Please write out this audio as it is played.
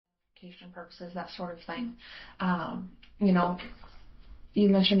identification purposes, that sort of thing. You know, you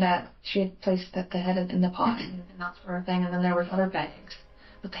mentioned that she had placed the head in the pot and that sort of thing, and then there were other bags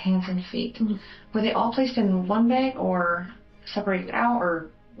with the hands and feet. Mm-hmm. Were they all placed in one bag or separated out,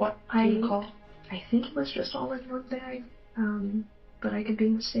 or what do you recall? I think it was just all in one bag, but I could be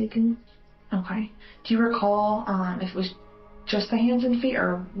mistaken. Okay. Do you recall if it was just the hands and feet,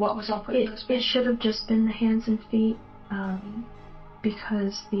 or what was all put in those bags? It should have just been the hands and feet,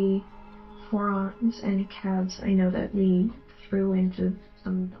 because the forearms and calves, I know that we threw into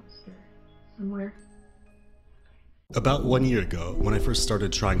some dumpster somewhere. About 1 year ago, when I first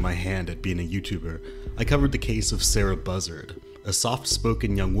started trying my hand at being a YouTuber, I covered the case of Sarah Buzzard, a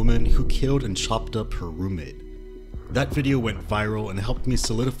soft-spoken young woman who killed and chopped up her roommate. That video went viral and helped me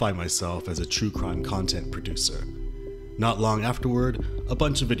solidify myself as a true crime content producer. Not long afterward, a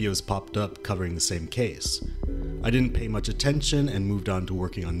bunch of videos popped up covering the same case. I didn't pay much attention and moved on to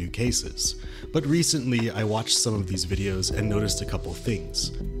working on new cases, but recently I watched some of these videos and noticed a couple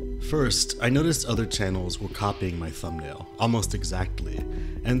things. First, I noticed other channels were copying my thumbnail, almost exactly,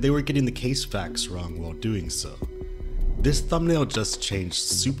 and they were getting the case facts wrong while doing so. This thumbnail just changed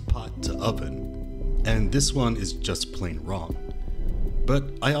soup pot to oven, and this one is just plain wrong.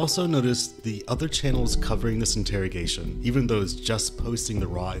 But I also noticed the other channels covering this interrogation, even those just posting the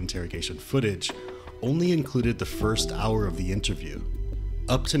raw interrogation footage, only included the first hour of the interview.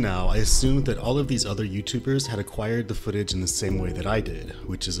 Up to now, I assumed that all of these other YouTubers had acquired the footage in the same way that I did,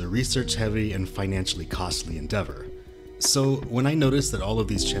 which is a research-heavy and financially costly endeavor. So when I noticed that all of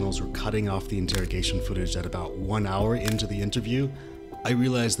these channels were cutting off the interrogation footage at about 1 hour into the interview, I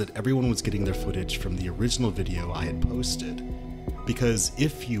realized that everyone was getting their footage from the original video I had posted. Because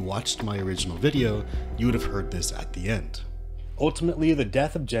if you watched my original video, you would have heard this at the end. Ultimately, the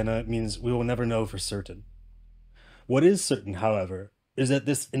death of Jenna means we will never know for certain. What is certain, however, is that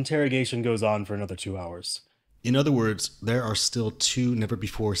this interrogation goes on for another 2 hours. In other words, there are still 2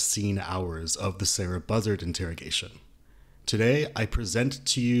 never-before-seen hours of the Sarah Buzzard interrogation. Today, I present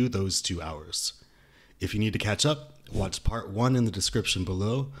to you those 2 hours. If you need to catch up, watch part 1 in the description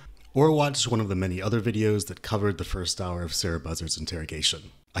below, or watch one of the many other videos that covered the first hour of Sarah Buzzard's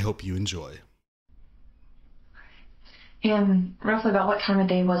interrogation. I hope you enjoy. And roughly about what time of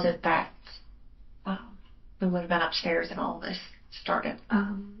day was it that we would have been upstairs and all this started?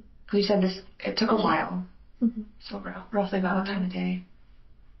 Because you said it took a while. Mm-hmm. So roughly about what time of day?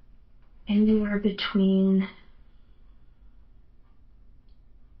 Anywhere between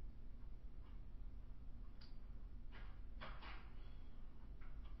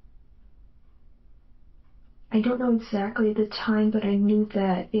I don't know exactly the time, but I knew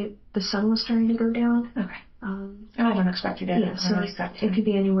that the sun was starting to go down. Okay. And I don't expect you to. Yeah, so it could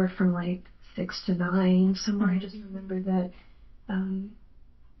be anywhere from like 6 to 9 somewhere. Mm-hmm. I just remember that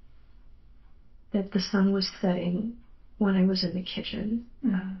that the sun was setting when I was in the kitchen,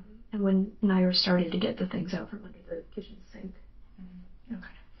 mm-hmm. And when Naira started to get the things out from under the kitchen sink. Mm-hmm.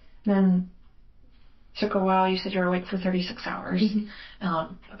 Okay. Then took a while. You said you were awake for 36 hours.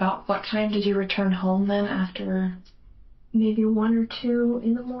 Mm-hmm. About what time did you return home then after? Maybe 1 or 2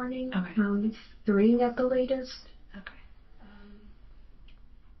 in the morning. Okay. 3 at the latest.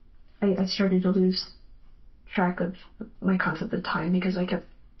 Okay. I started to lose track of my concept of time because I kept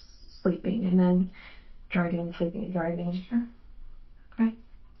sleeping and then driving and sleeping and driving. Sure. Okay.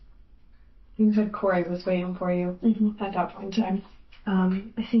 You said Corey was waiting for you mm-hmm. at that point in time.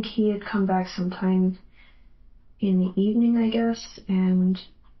 I think he had come back sometime in the evening, I guess, and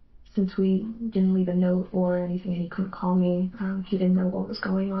since we didn't leave a note or anything and he couldn't call me, he didn't know what was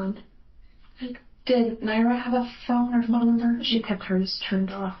going on. Did Naira have a phone or phone number? She kept hers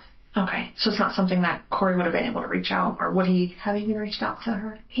turned off. Okay, so it's not something that Corey would have been able to reach out, or would he have even reached out to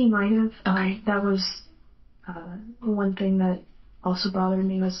her? He might have. Okay. That was one thing that also bothered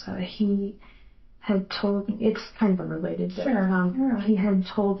me was he had told me, it's kind of unrelated, but sure. He had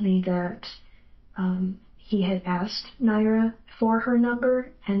told me that he had asked Naira for her number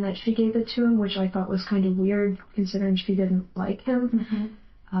and that she gave it to him, which I thought was kind of weird considering she didn't like him.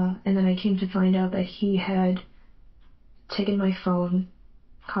 Mm-hmm. And then I came to find out that he had taken my phone,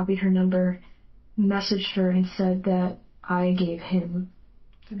 copied her number, messaged her and said that I gave him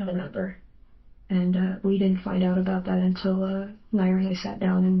the number. And we didn't find out about that until Naira and I sat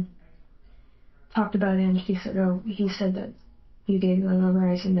down and talked about it, and he said that you gave him the number.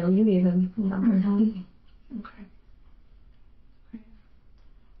 I said, no, you gave him the number. Mm-hmm. Okay.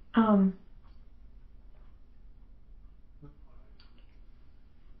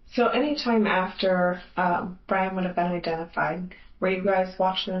 So anytime after Brian would have been identified, were you guys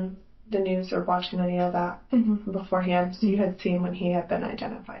watching the news or watching any of that mm-hmm. beforehand? So you had seen when he had been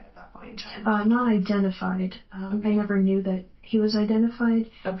identified at that point? point in time? Not identified. I never knew that he was identified.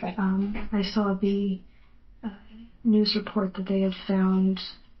 Okay. I saw the news report that they had found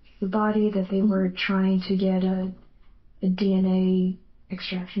the body, that they were trying to get a DNA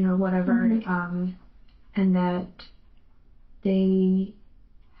extraction or whatever, and that they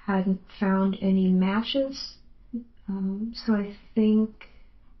hadn't found any matches. So I think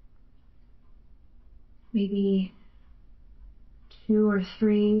maybe 2 or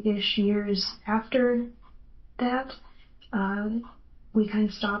 3-ish years after that, we kind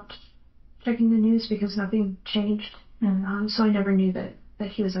of stopped checking the news because nothing changed. So I never knew that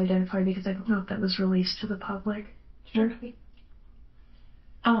he was identified, because I don't know if that was released to the public. Sure.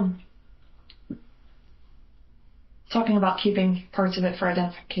 Talking about keeping parts of it for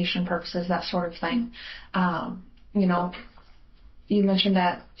identification purposes, that sort of thing. You know, you mentioned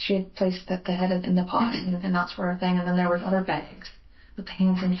that she had placed the head in the pot and that sort of thing, and then there was other bags with the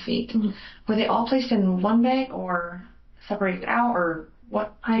hands and feet. Were they all placed in one bag or separated out, or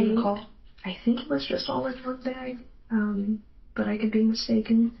what do you recall? I think it was just all in one bag, but I could be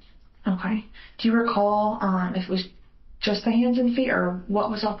mistaken. Okay. Do you recall if it was just the hands and feet, or what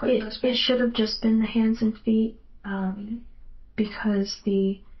was all put in those bags? It should have just been the hands and feet, because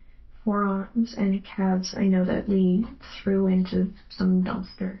the forearms and calves, I know that we threw into some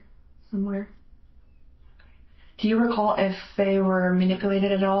dumpster somewhere. Do you recall if they were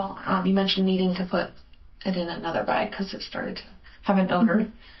manipulated at all? You mentioned needing to put it in another bag because it started to have an odor.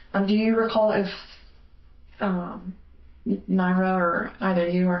 Do you recall if Naira, or either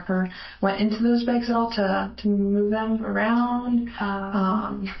you or her, went into those bags at all to move them around?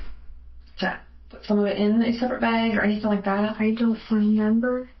 To put some of it in a separate bag or anything like that? I don't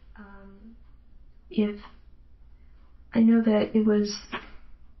remember. I know that it was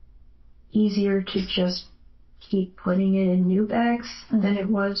easier to just keep putting it in new bags than it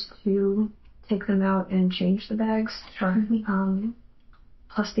was to take them out and change the bags. Sure.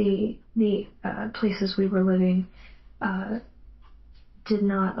 Plus the places we were living did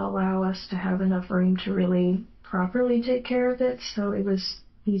not allow us to have enough room to really properly take care of it, so it was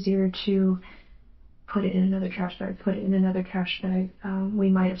easier to put it in another trash bag, we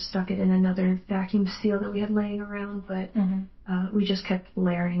might have stuck it in another vacuum seal that we had laying around, but we just kept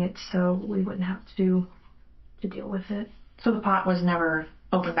layering it so we wouldn't have to deal with it. So the pot was never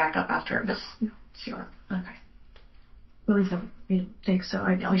opened back up after it was Sure. Okay. At least I don't think so.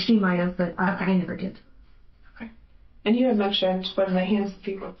 She might have, but I never did. Okay. And you had mentioned when the hands and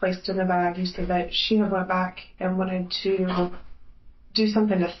feet were placed in the bag, you said that she had went back and wanted to do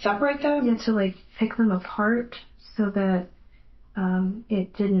something to separate them? Yeah, to pick them apart so that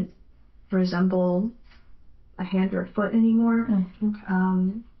it didn't resemble a hand or a foot anymore.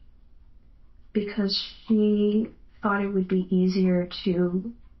 Because she thought it would be easier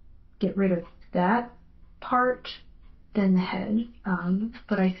to get rid of that part than the head.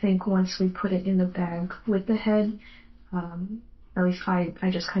 But I think once we put it in the bag with the head, at least I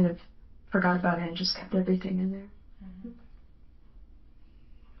just kind of forgot about it and just kept everything in there.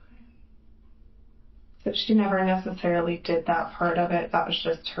 So she never necessarily did that part of it. That was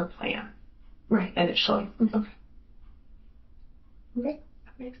just her plan. Right. Initially. Okay. Okay.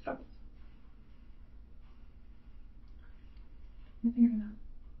 That makes sense. Can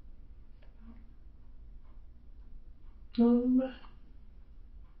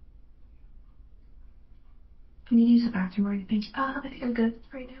you use the bathroom or anything? I think I'm good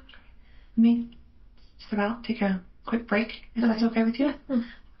right now. Let me step out, take a quick break, if that's okay with you.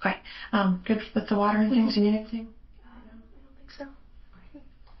 Okay. Good with the water and things. Do you need anything? I don't think so.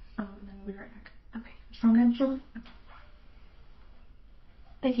 And then we'll be right back. Okay. Sound good?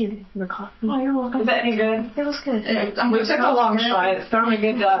 Thank you for the coffee. Oh, you're welcome. Is that any good? It was good. We took a long shot. It sounded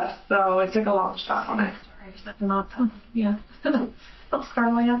good to us, so it took a long shot on it. Sorry, stepping off. Yeah. Don't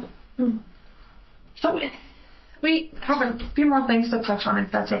startle you. So we have a few more things to touch on,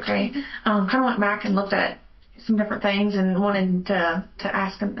 if that's okay. Kind of went back and looked at some different things and wanted to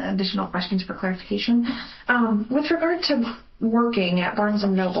ask additional questions for clarification. With regard to working at Barnes &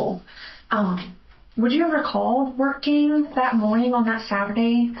 Noble, would you recall working that morning on that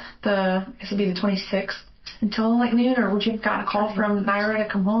Saturday, I guess it'd be the 26th, until like noon, or would you have gotten a call from Naira to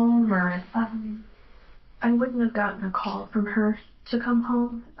come home, or? I wouldn't have gotten a call from her to come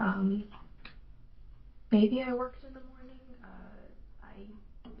home. Maybe I worked in the morning.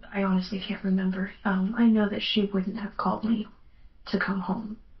 I honestly can't remember. I know that she wouldn't have called me to come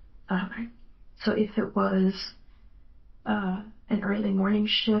home. So if it was an early morning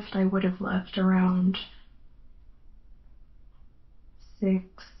shift, I would have left around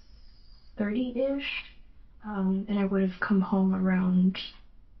 6:30-ish, and I would have come home around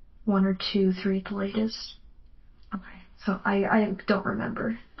 1 or 2, 3 at the latest. Okay. So I don't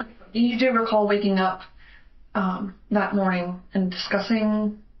remember. You do recall waking up that morning and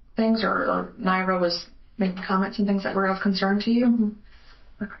discussing things, or Naira was making comments and things that were of concern to you? Mm-hmm.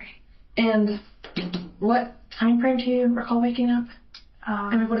 Okay. And what time frame do you recall waking up?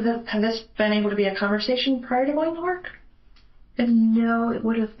 I mean, had this been able to be a conversation prior to going to work? No, it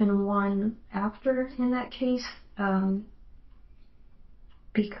would have been one after in that case,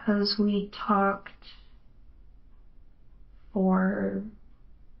 because we talked for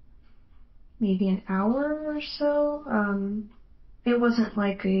maybe an hour or so. It wasn't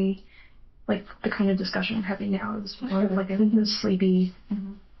like the kind of discussion we're having now. It was more like a sleepy,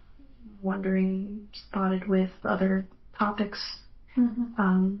 wondering, spotted with other topics.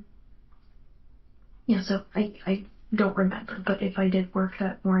 Yeah, so I don't remember, but if I did work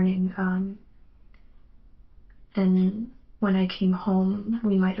that morning, then when I came home,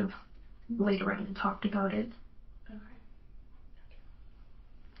 we might have laid around and talked about it.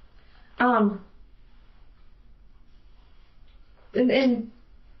 In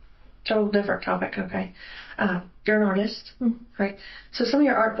total different topic, okay. You're an artist, right? So some of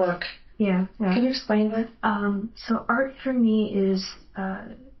your artwork, Yeah. can you explain that? So art for me is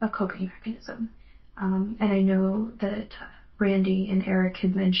a coping mechanism. And I know that Randy and Eric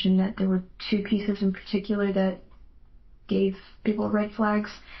had mentioned that there were 2 pieces in particular that gave people red flags.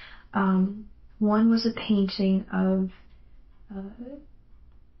 One was a painting of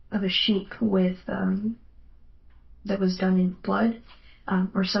a sheep with that was done in blood,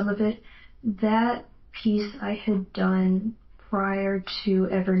 or some of it. That piece I had done prior to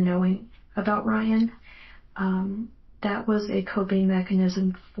ever knowing about Ryan. That was a coping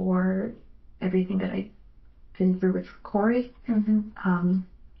mechanism for everything that I'd been through with Corey. And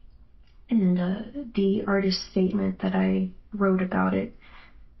the artist statement that I wrote about it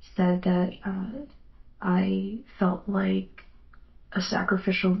said that I felt like a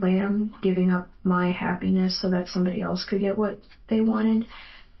sacrificial lamb giving up my happiness so that somebody else could get what they wanted.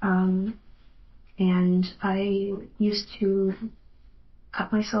 And I used to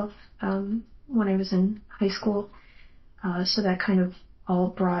cut myself when I was in high school. So that kind of all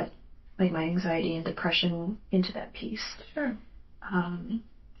brought like my anxiety and depression into that piece. Sure.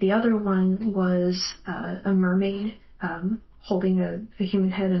 The other one was a mermaid holding a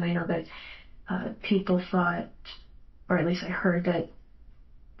human head, and I know that people thought, or at least I heard, that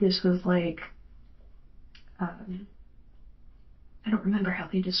this was like, I don't remember how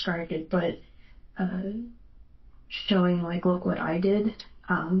they described it, but showing like, look what I did.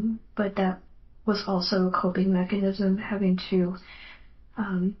 But that was also a coping mechanism, having to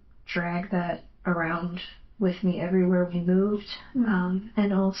drag that around with me everywhere we moved.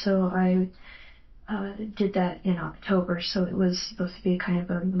 And also I did that in October, so it was supposed to be kind of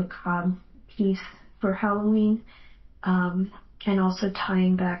a macabre piece for Halloween. And also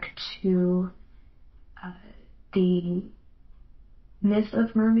tying back to the myth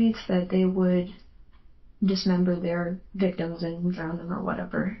of mermaids, that they would dismember their victims and drown them or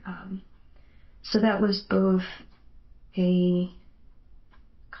whatever. So that was both a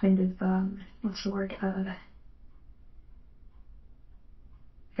kind of, what's the word,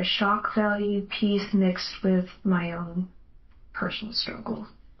 a shock value piece mixed with my own personal struggle.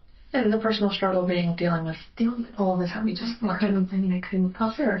 And the personal struggle being dealing with all of this, how you just I couldn't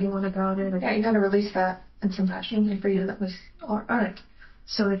talk to anyone about it. Yeah, you got to release that in some fashion. And for you, that was all right.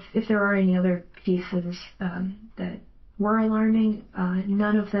 So if there are any other pieces that were alarming,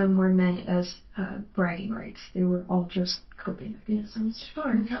 none of them were meant as bragging rights. They were all just coping mechanisms.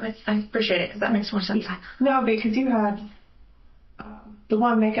 Sure. I appreciate it, because that makes more sense. No, because you had the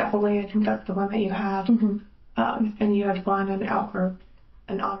one Make It Holy, I think that's the one that you had. And you had one an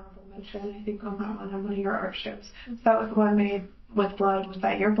honorable mention, I think, on that one, on one of your art shows. So that was the one made with blood. Was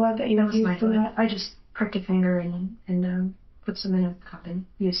that your blood that you used my for blood. that? I just pricked a finger and put some in a cup and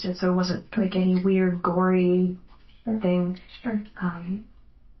used it, so it wasn't like any weird gory thing. Sure.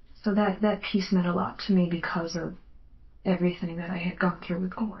 So that piece meant a lot to me because of everything that I had gone through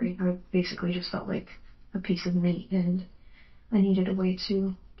with Corey. I basically just felt like a piece of meat, and I needed a way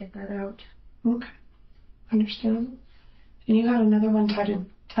to get that out. Okay. Understand. And you had another one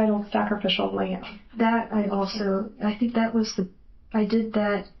titled Sacrificial Lamb. That I think that was I did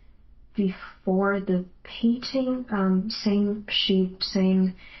that before the painting. Same sheep,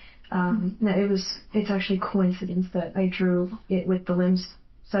 same. No, it's actually coincidence that I drew it with the limbs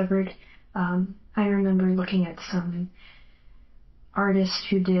severed. I remember looking at some artists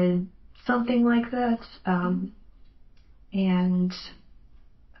who did something like that, and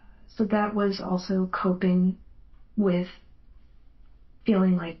so that was also coping with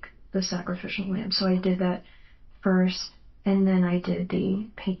feeling like the sacrificial lamb. So I did that first, and then I did the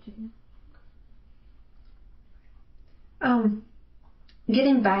painting.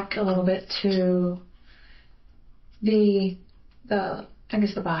 Getting back a little bit to the I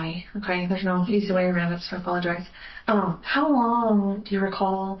guess the body. Okay, there's no easy way around it, so I apologize. How long do you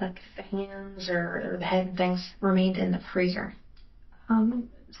recall that the hands or the head and things remained in the freezer?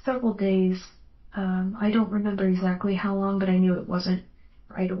 Several days. I don't remember exactly how long, but I knew it wasn't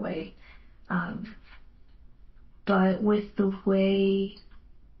right away. But with the way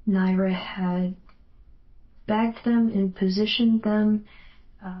Naira had bagged them and positioned them,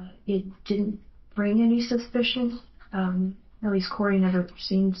 it didn't bring any suspicion. At least Corey never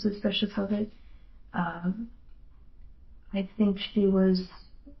seemed suspicious of it. I think she was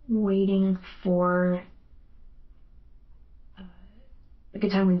waiting for like a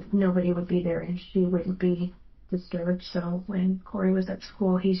time when nobody would be there and she wouldn't be disturbed. So when Corey was at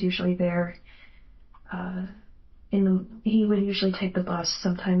school, he's usually there. He would usually take the bus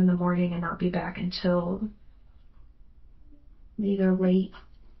sometime in the morning and not be back until either late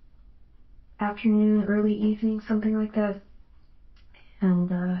afternoon, early evening, something like that.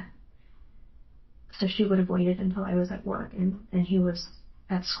 And so she would have waited until I was at work and he was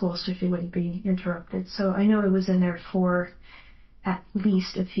at school, so she wouldn't be interrupted. So I know it was in there for at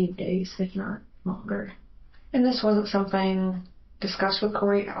least a few days, if not longer. And this wasn't something discussed with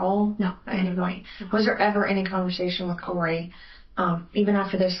Corey at all? No. At any point? Was there ever any conversation with Corey, even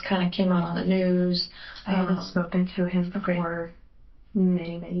after this kind of came out on the news? I haven't spoken to him for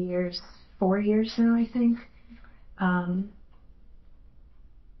many, many years. 4 years now, I think.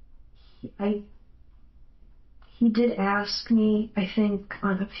 He did ask me, I think,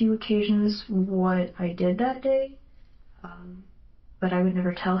 on a few occasions what I did that day, but I would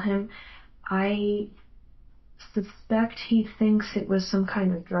never tell him. I suspect he thinks it was some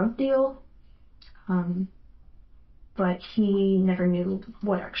kind of drug deal, but he never knew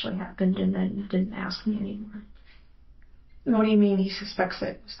what actually happened and then didn't ask me anymore. What do you mean he suspects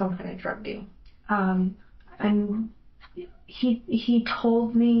it was some kind of drug deal? He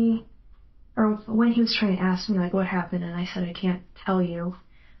told me, or when he was trying to ask me, like, what happened, and I said, I can't tell you.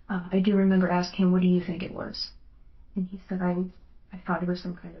 I do remember asking him, what do you think it was? And he said, I thought it was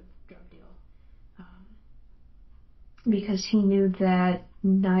some kind of drug deal. Because he knew that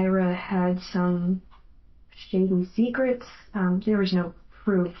Naira had some shady secrets. There was no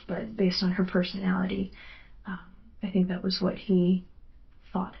proof, but based on her personality, I think that was what he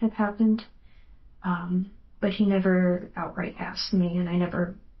thought had happened. But he never outright asked me, and I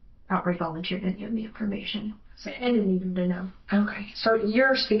never outright volunteered any of the information. So I didn't need him to know. Okay. So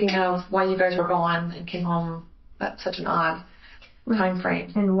you're speaking of why you guys were gone and came home at such an odd time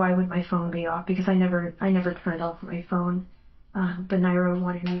frame. And why would my phone be off? Because I never turned off my phone. But Naira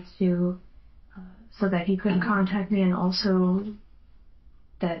wanted me to, so that he couldn't contact me, and also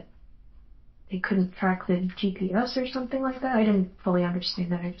that they couldn't track the GPS or something like that. I didn't fully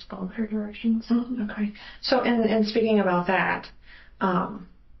understand that. I just followed her directions. Mm-hmm. Okay. So, and speaking about that,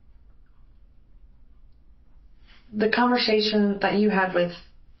 the conversation that you had with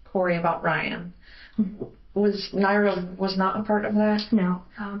Corey about Ryan, Naira was not a part of that? No.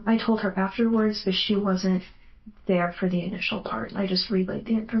 I told her afterwards, but she wasn't there for the initial part. I just relayed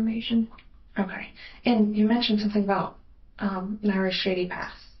the information. Okay. And you mentioned something about Naira's shady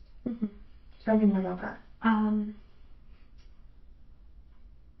past. Mm-hmm. Tell me more about that.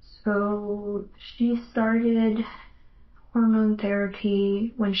 So she started hormone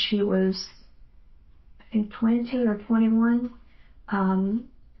therapy when she was, I think, 20 or 21.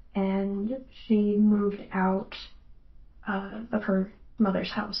 And she moved out of her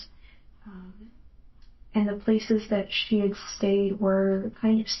mother's house. And the places that she had stayed were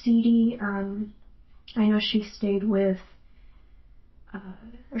kind of seedy. I know she stayed with,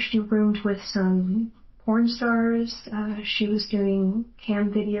 or she roomed with some porn stars. She was doing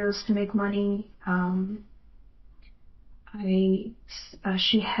cam videos to make money.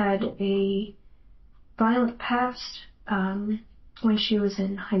 She had a violent past. When she was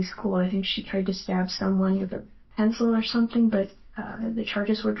in high school, I think she tried to stab someone with a pencil or something, but the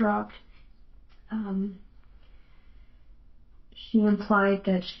charges were dropped. She implied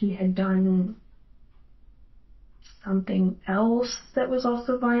that she had done something else that was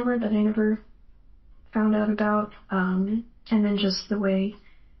also violent that I never found out about. And then just the way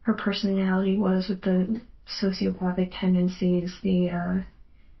her personality was with the sociopathic tendencies, the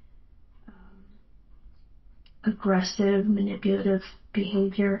aggressive, manipulative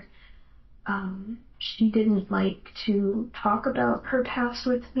behavior. She didn't like to talk about her past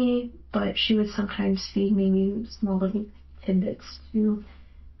with me, but she would sometimes feed me small little tidbits to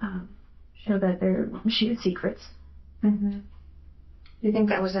show that she had secrets. Mm-hmm. Do you think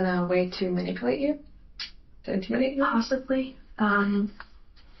that was in a way to manipulate you? To intimidate you? Possibly. I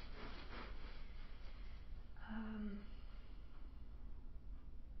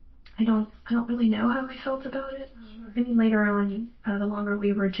don't really know how I felt about it. I mean, later on, the longer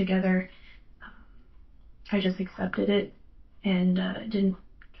we were together, I just accepted it and didn't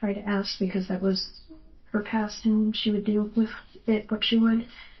try to ask because that was her past and she would do with it what she would.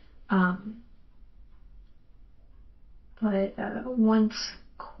 But once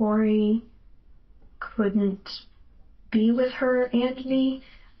Corey couldn't be with her and me,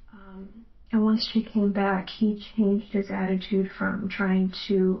 and once she came back, he changed his attitude from trying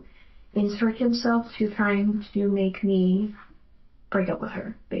to insert himself to trying to make me break up with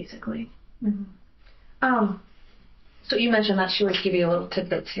her, basically. Mm-hmm. So you mentioned that she would give you little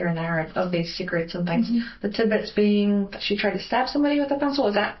tidbits here and there of these secrets and things. Mm-hmm. The tidbits being that she tried to stab somebody with a pencil.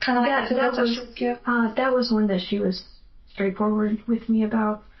 Is that kind of like the tidbits that she would give? That was one that she was straightforward with me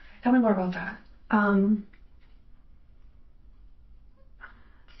about. Tell me more about that.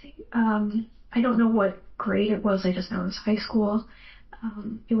 I don't know what grade it was. I just know it was high school.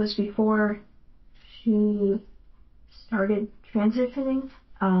 It was before she started transitioning.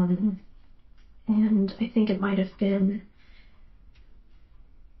 And I think it might have been,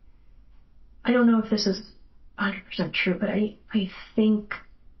 I don't know if this is 100% true, but I think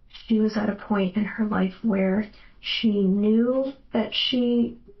she was at a point in her life where she knew that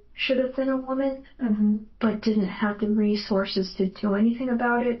she should have been a woman, mm-hmm. but didn't have the resources to do anything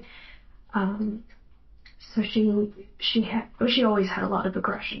about it. So she always had a lot of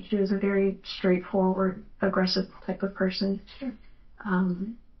aggression. She was a very straightforward, aggressive type of person. Sure.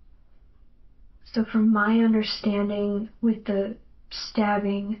 So from my understanding with the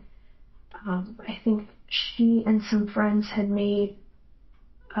stabbing, I think she and some friends had made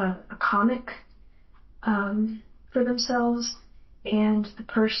a comic for themselves, and the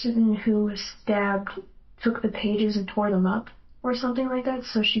person who was stabbed took the pages and tore them up or something like that.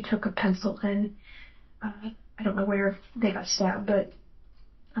 So she took a pencil and I don't know where they got stabbed, but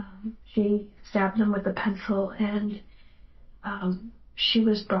she stabbed them with a pencil, and she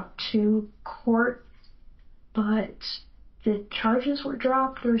was brought to court, but the charges were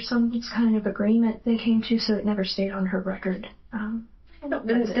dropped or some kind of agreement they came to, so it never stayed on her record.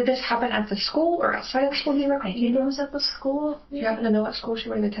 Did this happen at the school or outside of the school? I think it was at the school. Do you happen to know what school she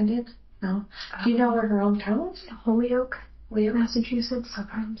would have attended? No. Do you know where her hometown was? Holyoke, Massachusetts.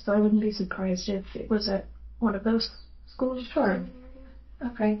 So I wouldn't be surprised if it was at one of those schools. Sure.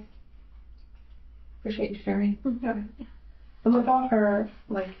 Okay. Appreciate you sharing. Mm-hmm. Yeah. And without her,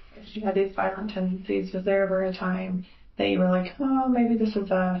 like, if she had these violent tendencies, was there ever a time that you were like, oh, maybe this is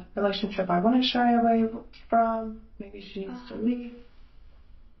a relationship I want to shy away from? Maybe she needs to leave?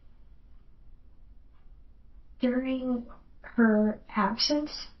 During her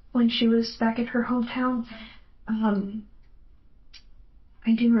absence, when she was back at her hometown, I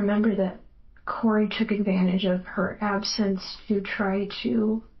do remember that Corey took advantage of her absence to try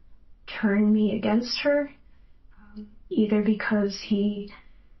to turn me against her, either because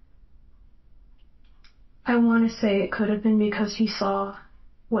I want to say it could have been because he saw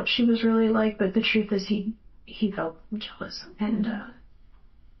what she was really like, but the truth is he felt jealous, and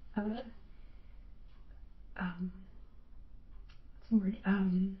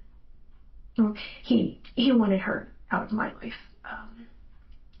he wanted her out of my life,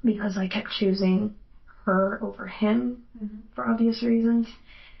 because I kept choosing her over him, mm-hmm. for obvious reasons.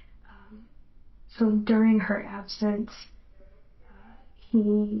 So during her absence,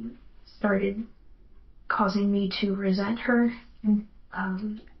 he started causing me to resent her. Mm-hmm.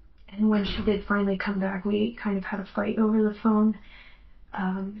 And when she did finally come back, we kind of had a fight over the phone.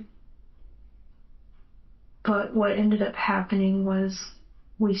 But what ended up happening was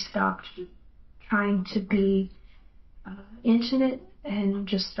we stopped trying to be intimate and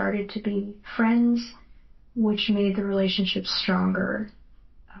just started to be friends, which made the relationship stronger.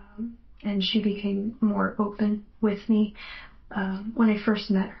 And she became more open with me. When I first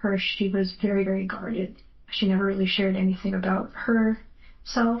met her, she was very, very guarded. She never really shared anything about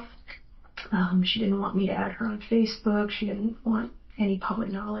herself. She didn't want me to add her on Facebook. She didn't want any public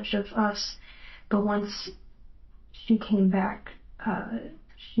knowledge of us. But once she came back,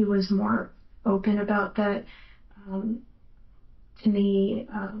 she was more open about that. To me,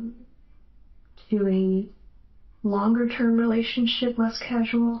 to a longer-term relationship, less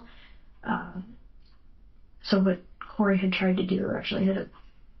casual. So what Corey had tried to do actually ended up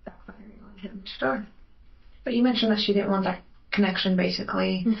backfiring on him. Sure. But you mentioned that she didn't want that connection,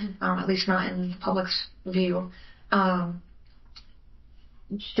 basically, mm-hmm. At least not in the public's view.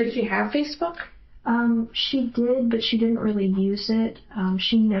 Did she have Facebook? She did, but she didn't really use it.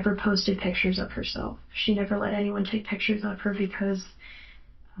 She never posted pictures of herself. She never let anyone take pictures of her because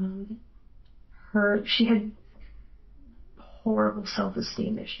she had horrible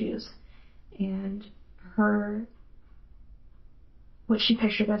self-esteem issues, and what she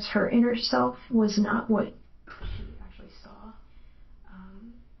pictured as her inner self was not what she actually saw.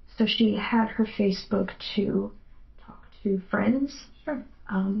 So she had her Facebook to talk to friends, Sure.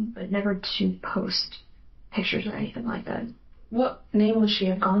 But never to post pictures or anything like that. What name would she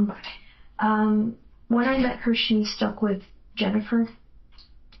have gone by? When I met her, she stuck with Jennifer.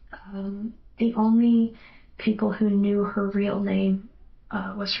 The only people who knew her real name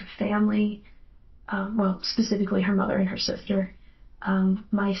was her family, well, specifically her mother and her sister,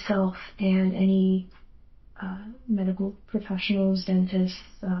 myself, and any medical professionals, dentists,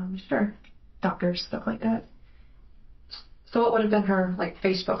 doctors, stuff like that. So what would have been her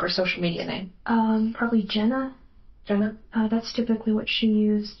Facebook or social media name? Probably Jenna. Jenna? That's typically what she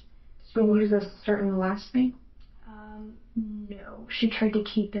used. Did she use a certain last name? No, she tried to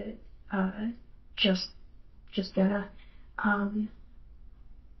keep it just Jenna.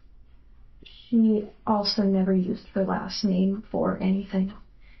 She also never used her last name for anything.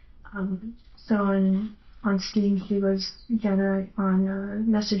 So on Steam she was Jenna, on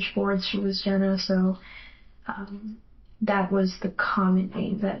message boards she was Jenna, so that was the common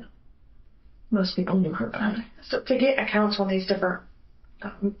name that most people knew her by. So to get accounts on these different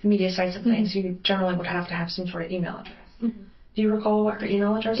media sites and things, you generally would have to have some sort of email address. Mm-hmm. Do you recall what her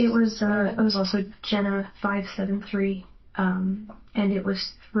email address was? It was also Jenna573, and it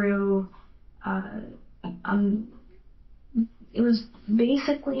was through it was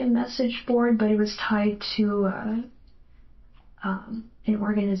basically a message board, but it was tied to an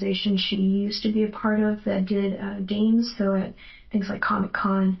organization she used to be a part of that did games. So at things like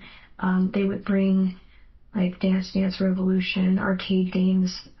Comic-Con, they would bring like Dance Dance Revolution, arcade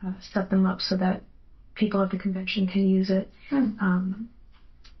games, set them up so that people at the convention can use it.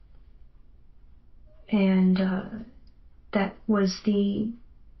 And that was the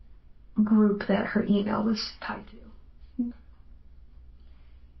group that her email was tied to.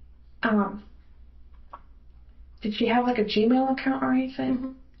 Did she have like a Gmail account or anything? Mm-hmm.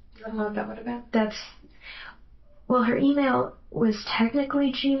 Do you know what that would have been? Well, her email was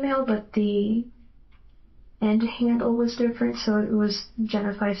technically Gmail, but the end handle was different, so it was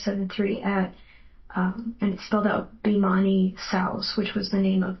Jenna573 at, and it's spelled out Bimani Sows, which was the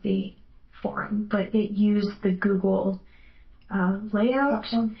name of the forum, but it used the Google layout.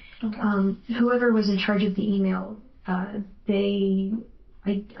 Okay. Whoever was in charge of the email, I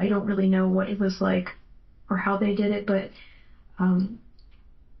don't really know what it was like or how they did it, but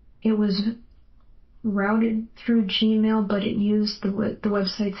it was routed through Gmail, but it used the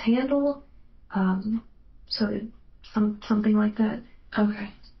website's handle, so something like that.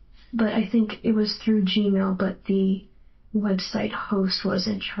 Okay. But I think it was through Gmail, but the website host was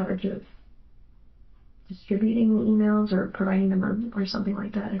in charge of distributing the emails or providing them or something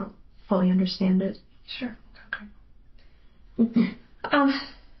like that. I don't fully understand it. Sure. Okay.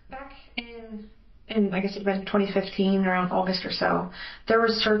 Back in I guess it was 2015, around August or so, there were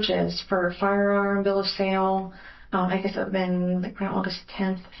searches for firearm bill of sale. I guess it would have been like around August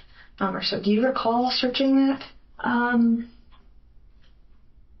 10th or so. Do you recall searching that?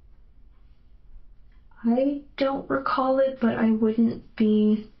 I don't recall it, but I wouldn't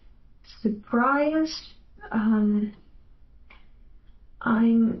be surprised. I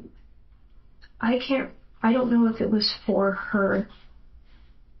don't know if it was for her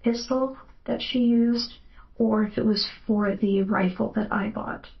pistol that she used or if it was for the rifle that I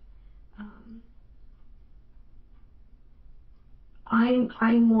bought. I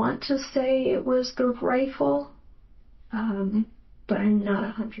want to say it was the rifle, but I'm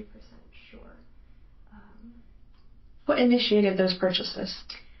not 100% sure. What initiated those purchases?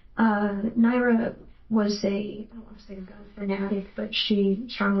 Naira was I don't want to say a gun fanatic, but she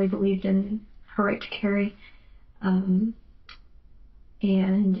strongly believed in her right to carry.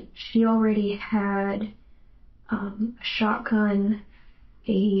 And she already had a shotgun,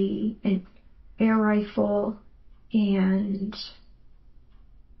 an air rifle, and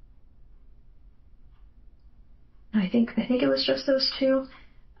I think it was just those two.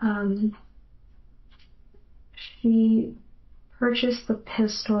 She purchased the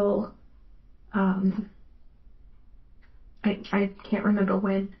pistol. I can't remember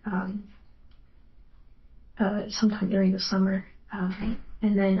when. Sometime during the summer. And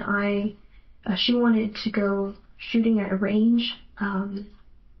then she wanted to go shooting at a range.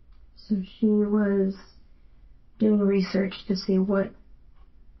 So she was doing research to see what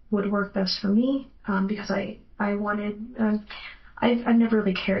would work best for me, because I wanted, I've never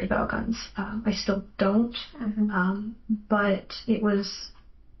really cared about guns. I still don't, but it was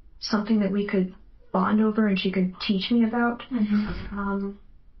something that we could bond over and she could teach me about.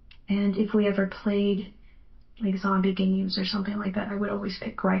 And if we ever played like zombie games or something like that, I would always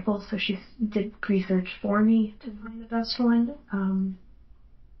pick rifles, so she did research for me to find the best one.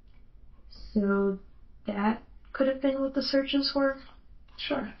 So that could have been what the searches were.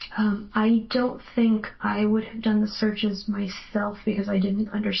 Sure. I don't think I would have done the searches myself because I didn't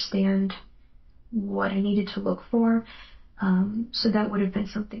understand what I needed to look for. So that would have been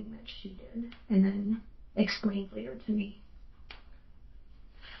something that she did and then explained later to me.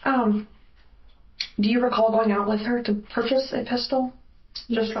 Do you recall going out with her to purchase a pistol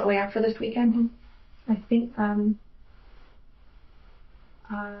just shortly after this weekend? I think,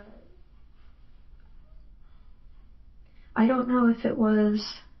 I don't know if it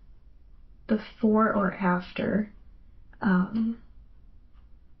was before or after,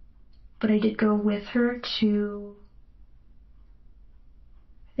 but I did go with her to,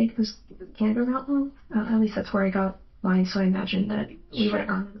 I think it was Gander Mountain. At least that's where I got mine, so I imagine that we would have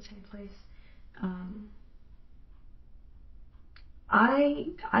gone to the same place.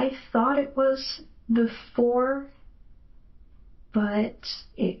 I thought it was before, but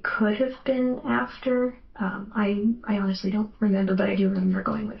it could have been after. I honestly don't remember, but I do remember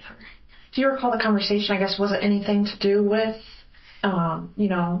going with her. Do you recall the conversation? I guess, was it anything to do with,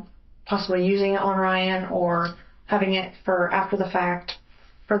 possibly using it on Ryan or having it for after the fact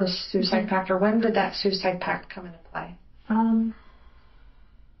for the suicide pact, or when did that suicide pact come into play?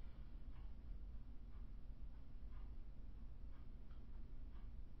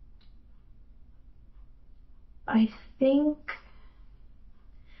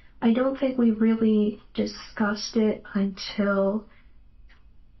 I don't think we really discussed it until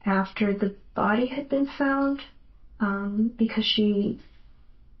after the body had been found, because she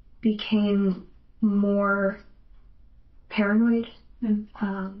became more paranoid.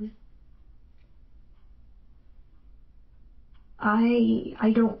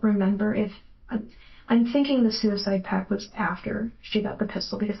 I don't remember if I'm thinking the suicide pact was after she got the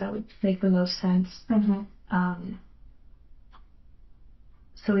pistol because that would make the most sense.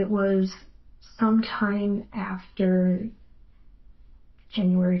 So it was sometime after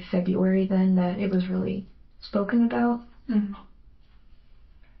January, February then that it was really spoken about. It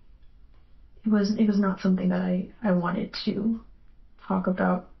was not something that I wanted to talk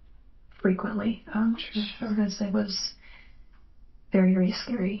about frequently, because it was very, very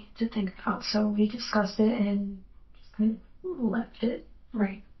scary to think about. So we discussed it and just kind of left it.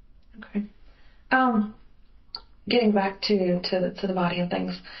 Right. Okay. Getting back to the body and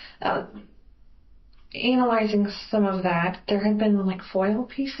things, analyzing some of that, there had been like foil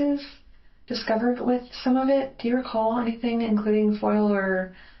pieces discovered with some of it. Do you recall anything including foil,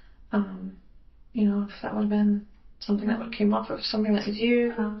 or if that would have been something that came off of something that was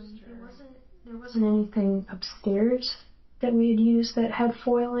used? There wasn't anything upstairs that we had used that had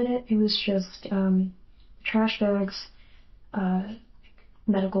foil in it. It was just trash bags,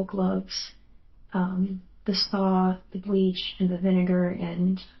 medical gloves, the saw, the bleach, and the vinegar,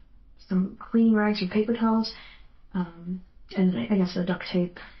 and some cleaning rags or paper towels, and I guess the duct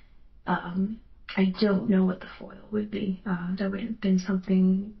tape. I don't know what the foil would be. That would have been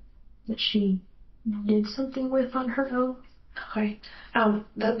something that she did something with on her own. Okay.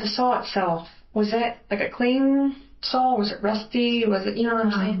 The saw itself, was it like a clean saw? Was it rusty? Was it, you know what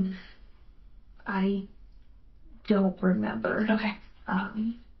I'm saying? I don't remember. Okay.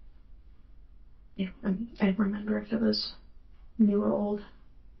 I remember if it was new or old.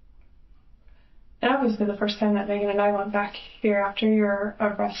 And obviously the first time that Megan and I went back here after your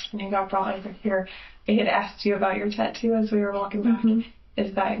arrest and you got brought over here, I had asked you about your tattoo as we were walking back.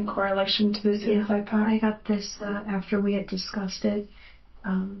 Is that in correlation to the suicide pact? I got this after we had discussed it.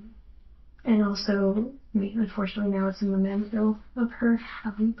 And also, unfortunately now it's a memento of her.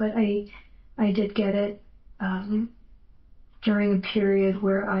 But I did get it during a period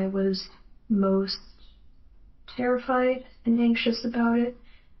where I was most terrified and anxious about it.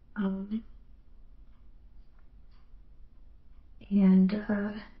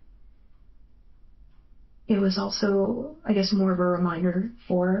 It was also, I guess, more of a reminder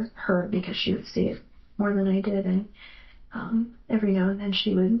for her because she would see it more than I did, and every now and then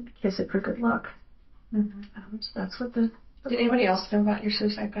she would kiss it for good luck. So that's what the... Did anybody else know about your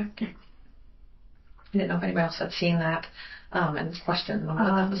suicide pact? I didn't know if anybody else had seen that and questioned what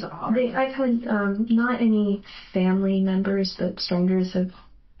that was about. I've had not any family members, but strangers have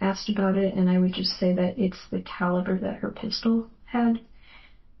asked about it, and I would just say that it's the caliber that her pistol had.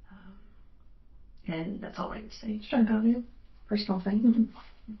 and that's all I would say. Sure, got it. Personal thing.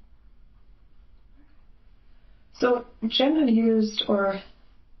 So Jen had used, or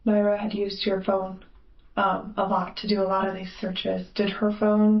Naira had used your phone a lot to do a lot of these searches. Did her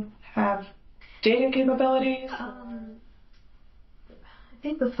phone have data capabilities? I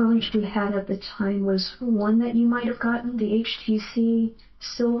think the phone she had at the time was one that you might have gotten, the HTC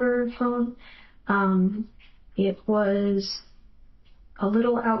silver phone. It was a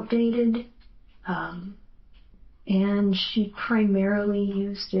little outdated, and she primarily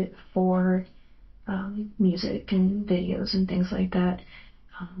used it for music and videos and things like that.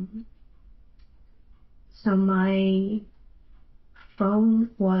 So my phone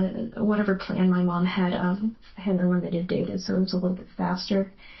was, whatever plan my mom had, I had unlimited data, so it was a little bit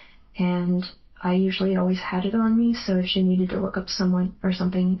faster. And I usually always had it on me, so if she needed to look up someone or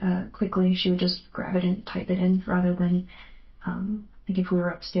something quickly, she would just grab it and type it in, rather than, like if we were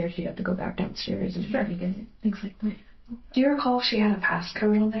upstairs, she'd have to go back downstairs and get it, things like that. Do you recall if she had a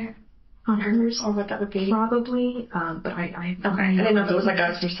passcode on there? On hers? Or what that would be? Probably, but I Okay, I didn't know if it was like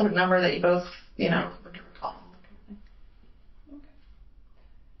a specific number that you both, would recall.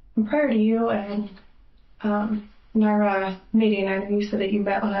 And prior to you and Naira meeting, I know you said that you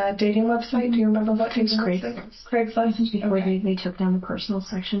met on a dating website. Do you remember what dating website? Craigslist. before Okay. they took down the personal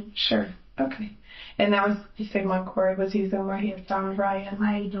section. Sure. Okay. And that was the same one Corey was using where he had found Ryan.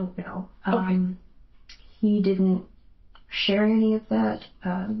 I don't know. Okay. He didn't share any of that.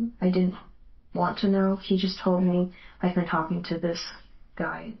 I didn't want to know. He just told me, I've been talking to this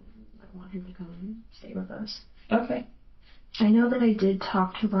guy. I want him to come and stay with us. Okay. I know that I did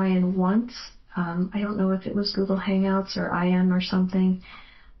talk to Ryan once. I don't know if it was Google Hangouts or IM or something.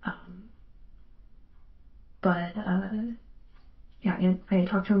 Yeah, I had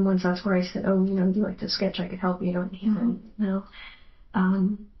talked to him once. That's where I said, oh, do you like to sketch? I could help you. And he said, no.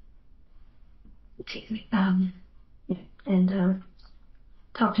 Excuse me. And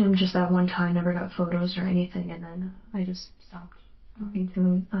talked to him just that one time, never got photos or anything, and then I just stopped talking to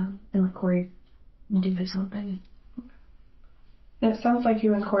him and let Corey do his own thing. And it sounds like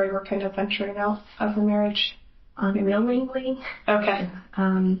you and Corey were kind of venturing out of the marriage. Unwillingly. Okay.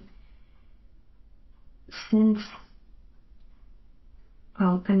 Since,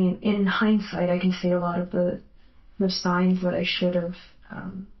 well, I mean, in hindsight, I can see a lot of the signs that I should have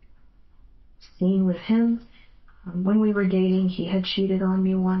seen with him. When we were dating, he had cheated on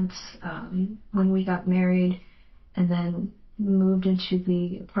me once. When we got married and then moved into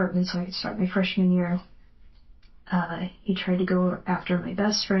the apartment so I could start my freshman year, he tried to go after my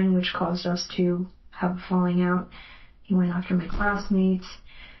best friend, which caused us to have a falling out. He went after my classmates.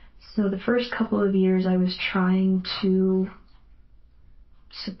 So the first couple of years I was trying to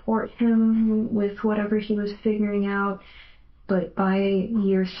support him with whatever he was figuring out, but by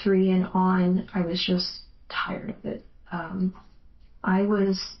year 3 and on, I was just tired of it. I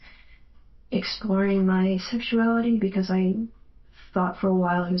was exploring my sexuality because I thought for a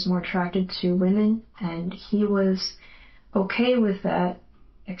while I was more attracted to women, and he was okay with that,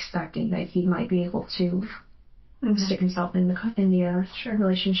 expecting that he might be able to stick himself in the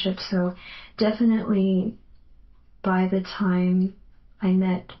relationship. So definitely by the time I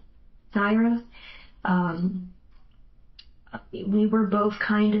met Naira, we were both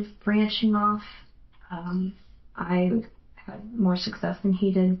kind of branching off. I had more success than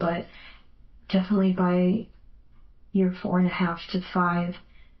he did, but definitely by year 4.5 to 5,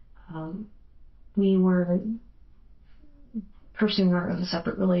 we were pursuing our own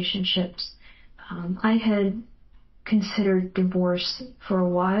separate relationships. I had considered divorce for a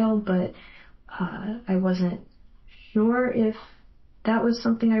while, but I wasn't sure if that was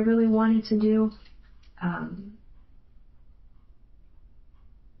something I really wanted to do.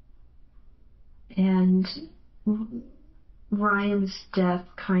 And Ryan's death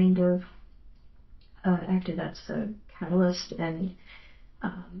kind of acted as a catalyst and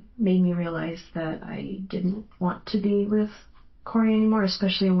made me realize that I didn't want to be with Corey anymore,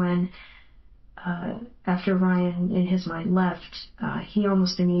 especially when after Ryan, in his mind, left, he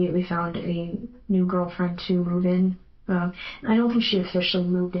almost immediately found a new girlfriend to move in. I don't think she officially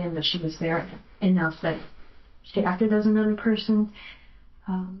moved in, but she was there enough that she acted as another person.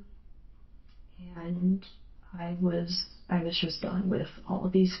 And I was just done with all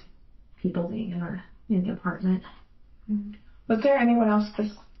of these people being in the apartment. Was there anyone else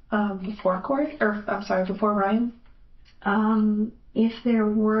before Corey, or I'm sorry, before Ryan? If there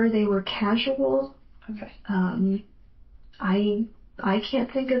were, they were casual. Okay. I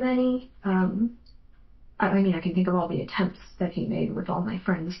can't think of any. I mean, I can think of all the attempts that he made with all my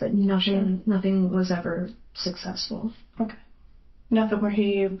friends, but nothing was ever successful. Okay. Nothing where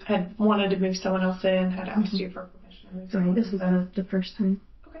he had wanted to move someone else in, had asked you for permission to move Right, someone this else was in. the first time.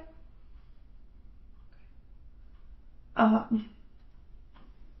 Okay.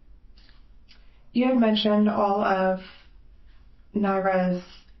 You had mentioned all of Naira's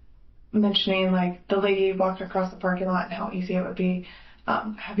mentioning, like, the lady walked across the parking lot and how easy it would be.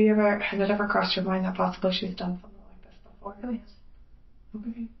 Has it ever crossed your mind that possibly she's done something like this before? Oh, yes.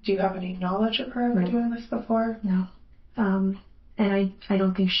 Okay. Do you have any knowledge of her ever doing this before? No. And I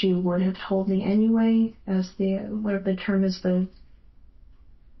don't think she would have told me anyway, as whatever the term is,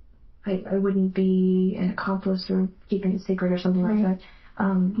 I wouldn't be an accomplice or keeping it secret or something like that.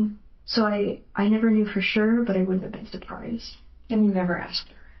 So I never knew for sure, but I wouldn't have been surprised. And you never asked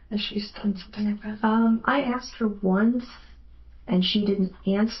her if she's done something like that? I asked her once, and she didn't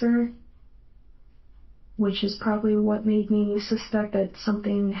answer, which is probably what made me suspect that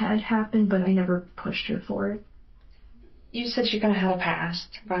something had happened, but I never pushed her for it. You said she kind of had a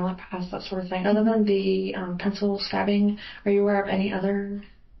past, violent past, that sort of thing. Other than the pencil stabbing, are you aware of any other?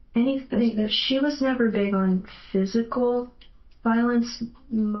 Anything. She was never big on physical violence,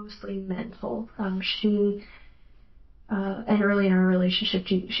 mostly mental. And early in our relationship,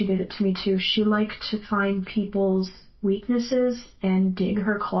 she did it to me too. She liked to find people's weaknesses and dig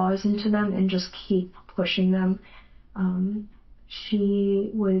her claws into them and just keep pushing them.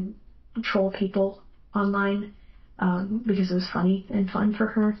 She would troll people online because it was funny and fun for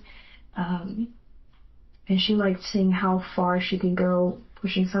her. And she liked seeing how far she could go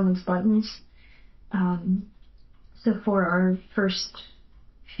pushing someone's buttons. So for our first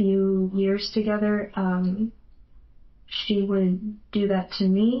few years together, she would do that to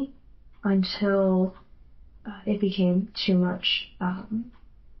me until it became too much.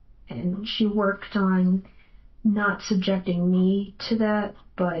 And she worked on not subjecting me to that,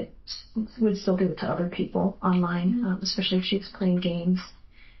 but would still do it to other people online, especially if she was playing games.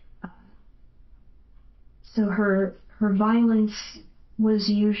 So her violence was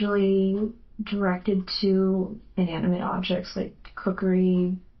usually directed to inanimate objects like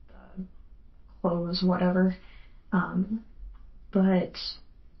cookery, clothes, whatever. But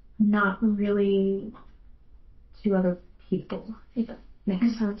not really to other people, if that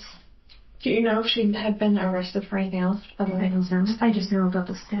makes sense. Do you know if she had been arrested for anything else? I don't know. I just know about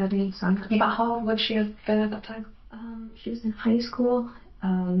the stabbing, so I'm not sure. About how old would she have been at that time? She was in high school. I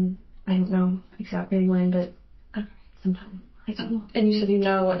don't know exactly when, but sometime high school. And you said you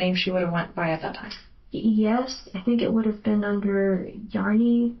know what name she would have went by at that time? Yes, I think it would have been under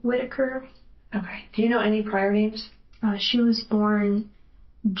Yarny Whitaker. Okay. Do you know any prior names? She was born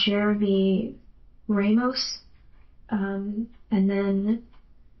Jeremy Ramos, and then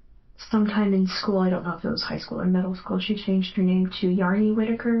sometime in school, I don't know if it was high school or middle school, she changed her name to Yarny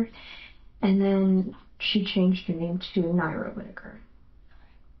Whitaker, and then she changed her name to Naira Whitaker.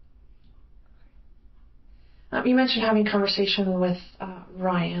 You mentioned having conversation with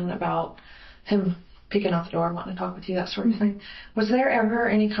Ryan about him peeking out the door, wanting to talk with you, that sort of thing. Was there ever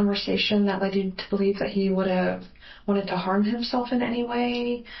any conversation that led you to believe that he would have wanted to harm himself in any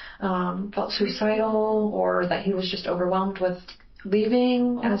way, felt suicidal, or that he was just overwhelmed with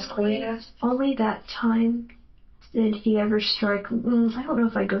leaving as Corey asked? Only that time did he ever strike, I don't know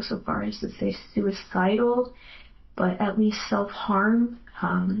if I go so far as to say suicidal, but at least self-harm,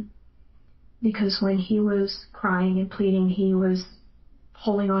 because when he was crying and pleading, he was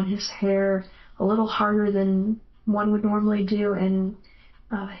pulling on his hair a little harder than one would normally do and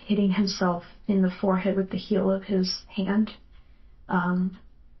hitting himself in the forehead with the heel of his hand, to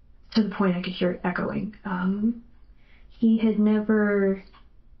the point I could hear it echoing. He had never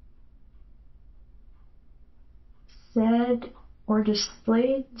said or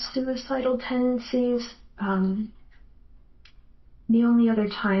displayed suicidal tendencies. The only other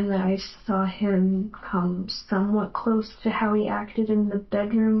time that I saw him come somewhat close to how he acted in the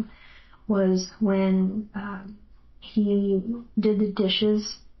bedroom was when he did the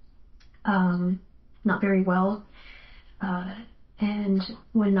dishes not very well. And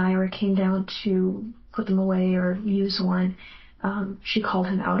when Naira came down to put them away or use one, she called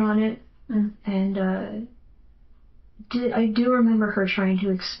him out on it. And I do remember her trying to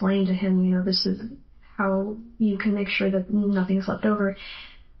explain to him, this is how you can make sure that nothing's left over.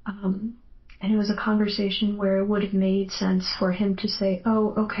 And it was a conversation where it would have made sense for him to say,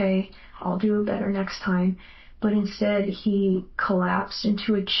 oh, okay, I'll do better next time. But instead, he collapsed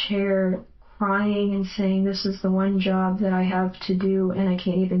into a chair, crying and saying, this is the one job that I have to do, and I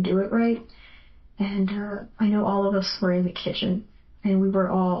can't even do it right. And I know all of us were in the kitchen, and we were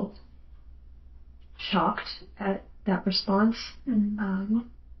all shocked at that response.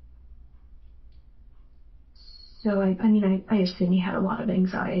 So, I assume he had a lot of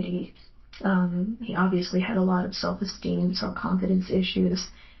anxiety. He obviously had a lot of self-esteem, self-confidence issues.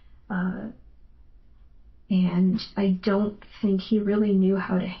 And I don't think he really knew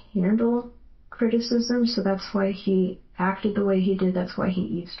how to handle criticism, so that's why he acted the way he did. That's why he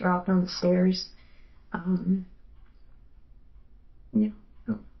eavesdropped on the stairs.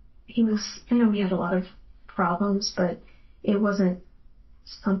 He was, I know he had a lot of problems, but it wasn't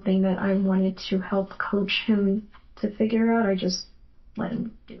something that I wanted to help coach him to figure out. I just let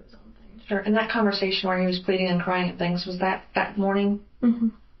him do his own thing. Sure. And that conversation where he was pleading and crying and things, was that morning? Mm-hmm.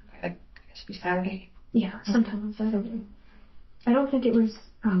 I guess it'd be Saturday. Yeah, sometime on Saturday. I don't think it was,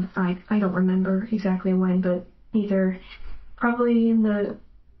 I don't remember exactly when, but either probably in the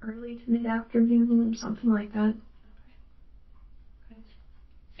early to mid-afternoon, something like that.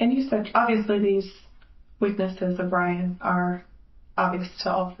 And you said, obviously, these weaknesses of Ryan are obvious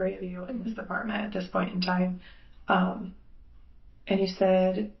to all three of you in this department at this point in time. And you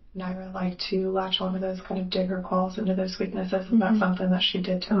said Naira liked to latch onto those, kind of dig her claws into those weaknesses. Is that something that she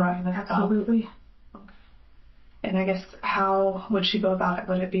did to Ryan as well? Absolutely. Okay. And I guess, how would she go about it?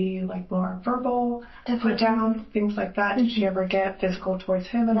 Would it be like more verbal, put down, things like that? Did she ever get physical towards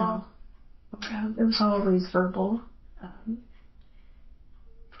him at all? Okay. It was always verbal.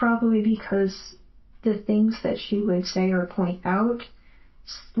 Probably because the things that she would say or point out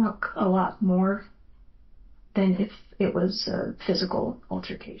stuck a lot more than if it was a physical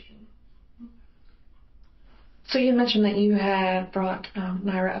altercation. So you mentioned that you had brought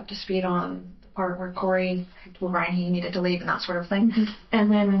Naira up to speed on the part where Corey told Ryan he needed to leave and that sort of thing. Mm-hmm.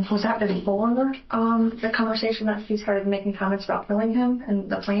 And then was that before the conversation that she started making comments about killing him and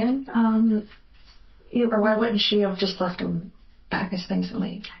the plan? Or why wouldn't she have just left him pack his things and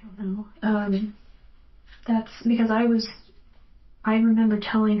leave? I don't know. That's because I remember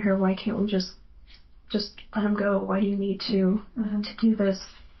telling her, why can't we just let him go? Why do you need to do this?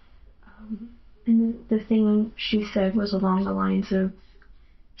 And the thing she said was along the lines of,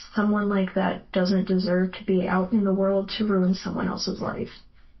 someone like that doesn't deserve to be out in the world to ruin someone else's life.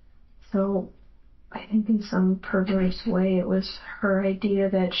 So I think in some perverse way it was her idea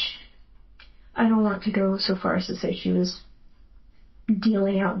that I don't want to go so far as to say she was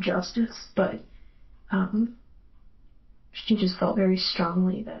dealing out justice, but she just felt very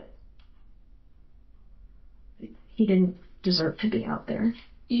strongly that he didn't deserve to be out there.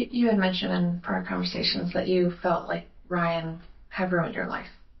 You had mentioned in prior conversations that you felt like Ryan had ruined your life.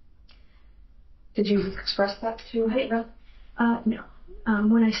 Did you express that to her? No.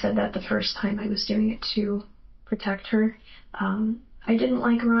 When I said that the first time, I was doing it to protect her. I didn't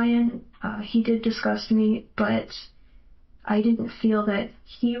like Ryan. He did disgust me, but I didn't feel that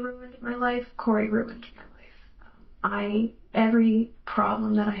he ruined my life. Corey ruined my life. Every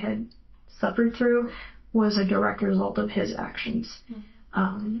problem that I had suffered through was a direct result of his actions.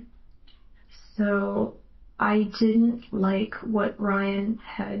 So I didn't like what Ryan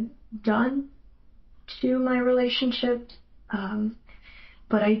had done to my relationship,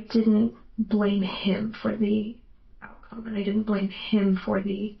 but I didn't blame him for the outcome, and I didn't blame him for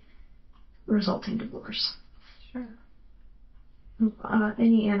the resulting divorce. Sure.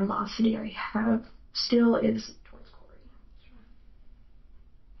 Any animosity I have still is towards Corey.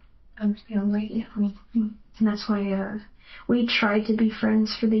 Understandably, yeah. And that's why we tried to be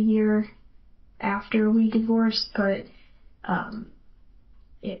friends for the year after we divorced, but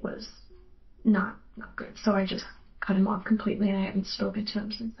it was not good. So I just cut him off completely, and I haven't spoken to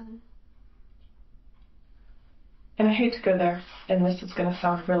him since then. And I hate to go there, and this is going to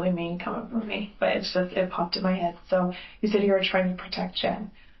sound really mean coming from me, but it popped in my head. So you said you were trying to protect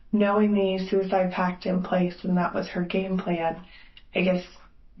Jen. Knowing the suicide pact in place, and that was her game plan, I guess,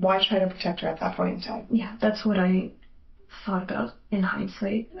 why try to protect her at that point in time? Yeah, that's what I thought about in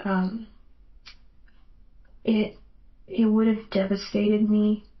hindsight. It would have devastated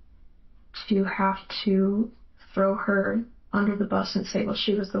me to have to throw her under the bus and say, well,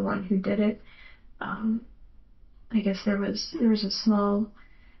 she was the one who did it. I guess there was a small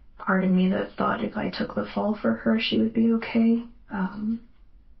part of me that thought if I took the fall for her, she would be okay.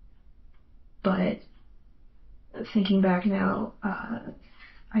 But thinking back now,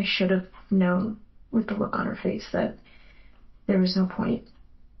 I should have known with the look on her face that there was no point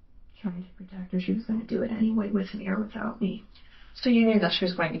trying to protect her. She was going to do it anyway, with me or without me. So you knew that she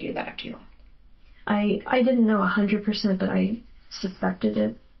was going to do that after you? I didn't know 100%, but I suspected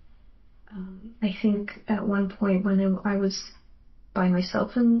it. I think at one point when I was by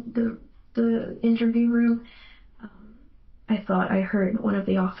myself in the interview room, I thought I heard one of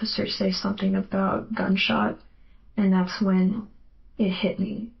the officers say something about gunshot, and that's when it hit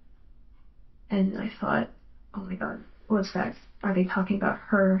me. And I thought, oh my God, what's that? Are they talking about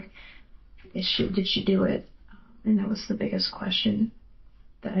her? Did she do it? And that was the biggest question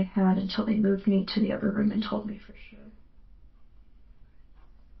that I had until they moved me to the other room and told me for sure.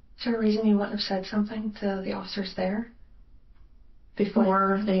 Is there a reason you wouldn't have said something to the officers there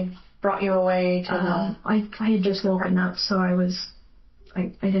before they brought you away to the... I had just woken up, so I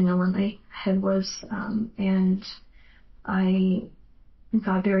didn't know where my head was, and I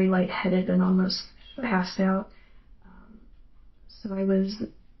got very lightheaded and almost passed out. So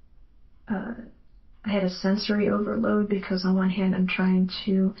I had a sensory overload because on one hand I'm trying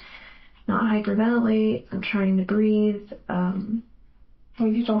to not hyperventilate, I'm trying to breathe. Well,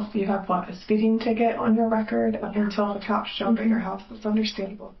 you have what, a speeding ticket on your record until the cops show up at your house. That's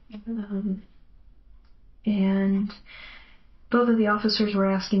understandable. And both of the officers were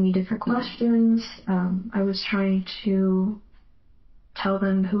asking me different questions. I was trying to tell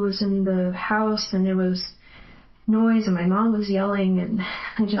them who was in the house, and there was noise, and my mom was yelling, and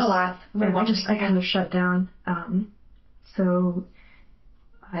I kind of shut down. So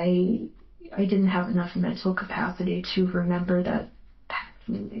I didn't have enough mental capacity to remember that pact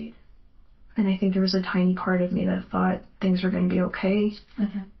we made. And I think there was a tiny part of me that thought things were going to be okay.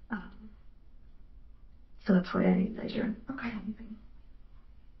 So that's why I didn't. Okay.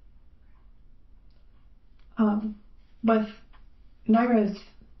 With Naira's,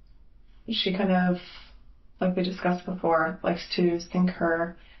 she kind of, like we discussed before, likes to sync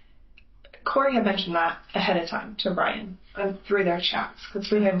her. Corey had mentioned that ahead of time to Ryan through their chats,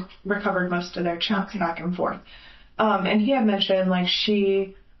 because we had recovered most of their chats back and forth. And he had mentioned, like,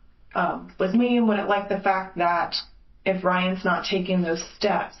 she was me and wouldn't like the fact that if Ryan's not taking those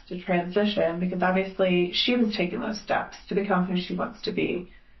steps to transition, because obviously she was taking those steps to become who she wants to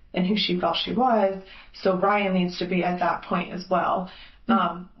be and who she felt she was, so Ryan needs to be at that point as well.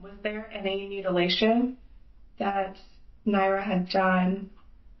 Was there any mutilation that Naira had done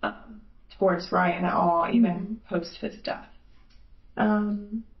towards Ryan at all, even post his death?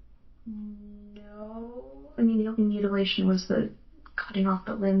 No. I mean, the only mutilation was the cutting off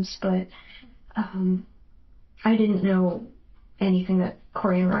the limbs, but I didn't know anything that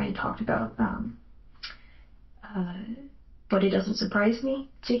Corey and Ryan talked about. But it doesn't surprise me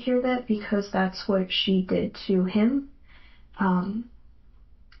to hear that, because that's what she did to him.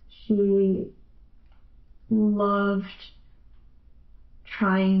 She loved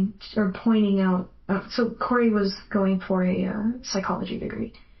pointing out. So Corey was going for a psychology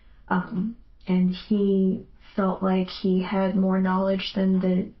degree, and he felt like he had more knowledge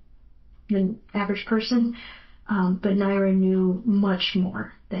than the average person. But Naira knew much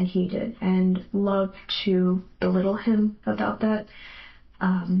more than he did and loved to belittle him about that.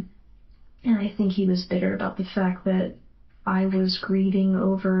 And I think he was bitter about the fact that I was grieving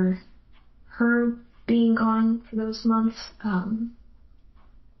over her being gone for those months.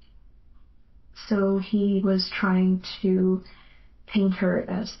 So he was trying to paint her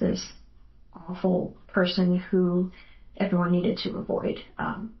as this awful person who everyone needed to avoid,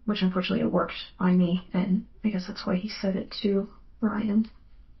 which unfortunately it worked on me, and I guess that's why he said it to Ryan.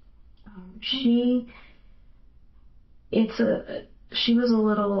 She was a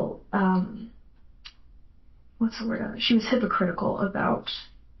little, what's the word? She was hypocritical about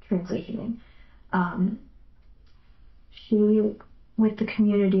transitioning. With the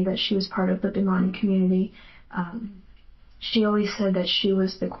community that she was part of, the Bimani community, she always said that she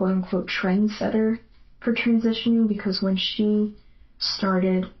was the quote-unquote trendsetter for transitioning, because when she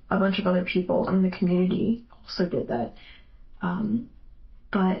started, a bunch of other people in the community also did that.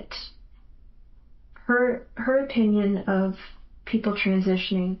 But her opinion of people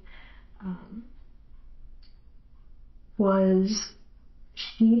transitioning was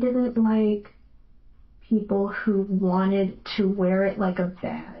she didn't like people who wanted to wear it like a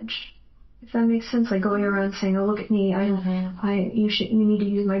badge. If that makes sense, like going around saying, "Oh, look at me! You need to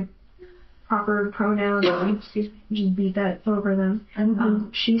use my proper pronouns." Just beat that over them.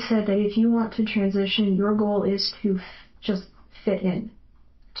 She said that if you want to transition, your goal is to just fit in.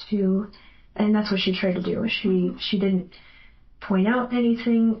 And that's what she tried to do. She didn't point out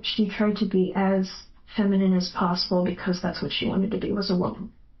anything. She tried to be as feminine as possible, because that's what she wanted to be, was a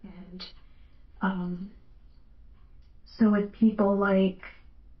woman. And so with people like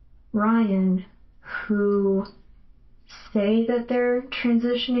Ryan, who say that they're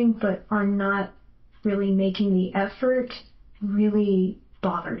transitioning but are not really making the effort, really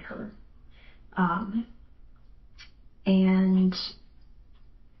bothered her. And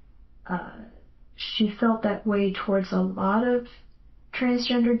she felt that way towards a lot of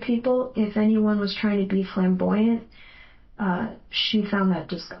transgendered people. If anyone was trying to be flamboyant, she found that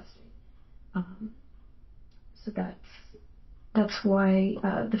disgusting. So that's why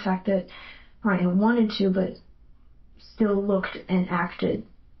the fact that Ryan wanted to, but still looked and acted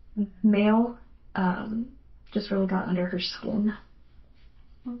male, just really got under her skin.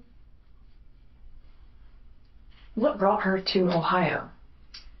 What brought her to Ohio?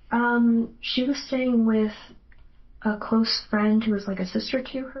 She was staying with a close friend who was like a sister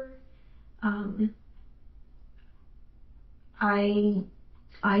to her. I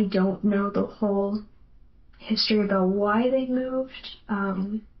don't know the whole history about why they moved.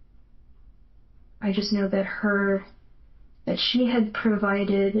 I just know that she had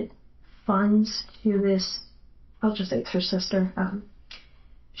provided funds to this, I'll just say it's her sister.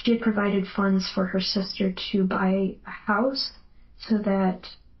 She had provided funds for her sister to buy a house so that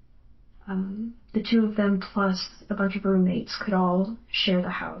the two of them plus a bunch of roommates could all share the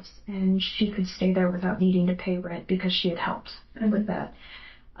house, and she could stay there without needing to pay rent because she had helped with that.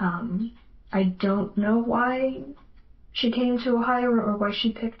 I don't know why she came to Ohio or why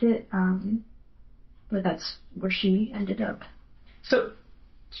she picked it, but that's where she ended up. So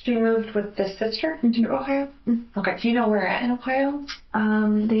she moved with this sister to Ohio? Mm-hmm. Okay. Do you know where at in Ohio?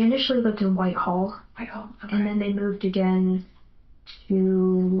 They initially lived in Whitehall. Whitehall. Okay. And then they moved again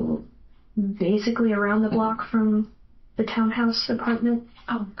to basically around the block from the townhouse apartment.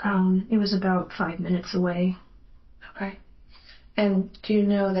 Oh, okay. It was about 5 minutes away. Okay. And do you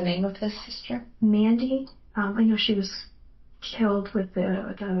know the name of this sister? Mandy. I know she was killed with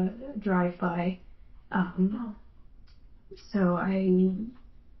the drive-by. So I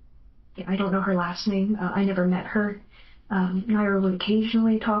don't know her last name. I never met her. Naira would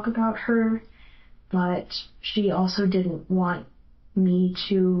occasionally talk about her, but she also didn't want me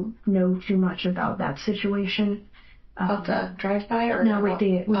to know too much about that situation. About the drive-by, or no, with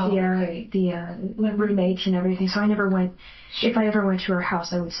the roommates and everything. So I never went. If I ever went to her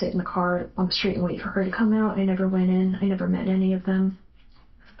house, I would sit in the car on the street and wait for her to come out. I never went in. I never met any of them.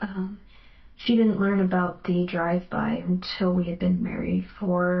 She didn't learn about the drive-by until we had been married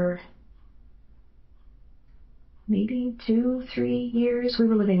for maybe 2-3 years. We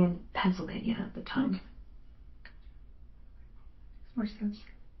were living in Pennsylvania at the time. More sense.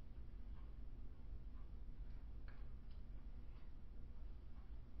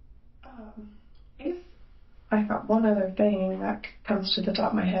 I got one other thing that comes to the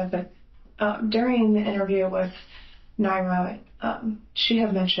top of my head, but during the interview with Naira, she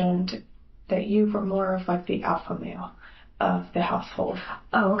had mentioned that you were more of like the alpha male of the household.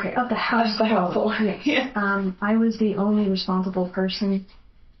 Oh, okay. Of the household. Of the household. Yes. Yeah. I was the only responsible person.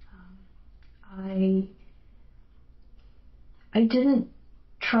 I didn't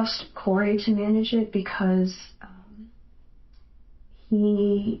trust Corey to manage it because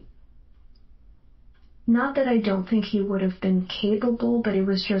not that I don't think he would have been capable, but it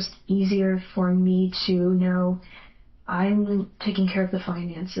was just easier for me to know I'm taking care of the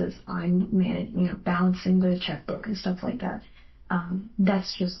finances, I'm balancing the checkbook and stuff like that.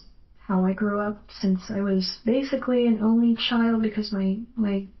 That's just how I grew up, since I was basically an only child because my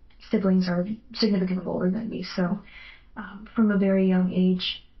siblings are significantly older than me. So from a very young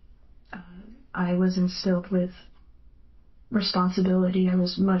age, I was instilled with responsibility. I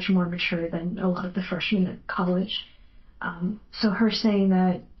was much more mature than a lot of the freshmen at college. So her saying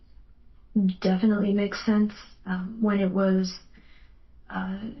that definitely makes sense. When it was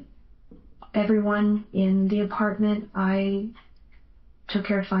everyone in the apartment, I took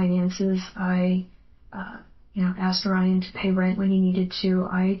care of finances. I asked Ryan to pay rent when he needed to.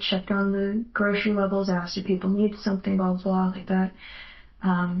 I checked on the grocery levels, asked if people needed something, blah, blah, blah, like that.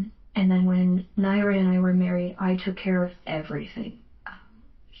 And then when Naira and I were married, I took care of everything.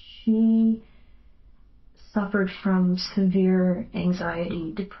 She suffered from severe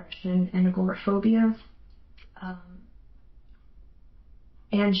anxiety, depression, and agoraphobia.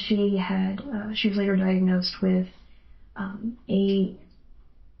 And she was later diagnosed with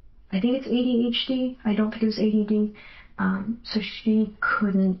I think it's ADHD. I don't think it was ADD. So she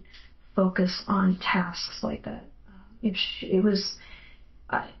couldn't focus on tasks like that.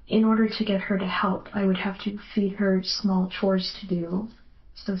 In order to get her to help, I would have to feed her small chores to do.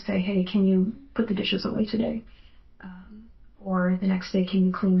 So say, hey, can you put the dishes away today? Or the next day, can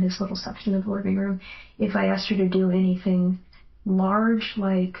you clean this little section of the living room? If I asked her to do anything large,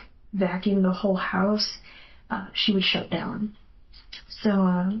 like vacuum the whole house, she would shut down.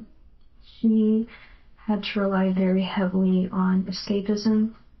 So she had to rely very heavily on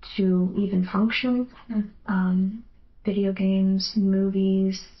escapism to even function. Video games,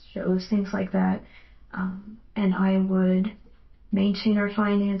 movies, shows, things like that. And I would maintain our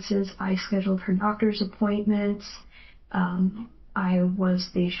finances. I scheduled her doctor's appointments. I was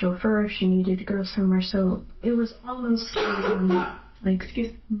the chauffeur. She needed to go somewhere, so it was almost like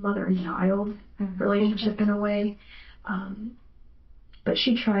mother and child relationship in a way. But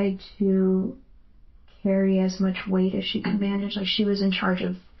she tried to carry as much weight as she could manage. Like, she was in charge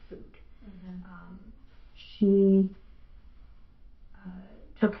of food. She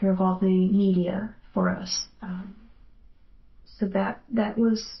took care of all the media for us. So that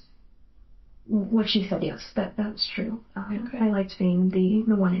was what she said. Yes, that was true. I liked being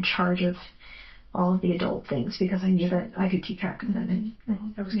the one in charge of all of the adult things because I knew that I could keep track of them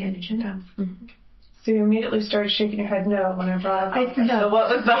and I was managing them. So you immediately started shaking your head no when I brought up. So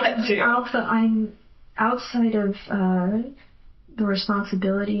what was that too? I'm outside of the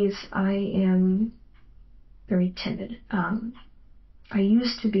responsibilities. I am very timid. I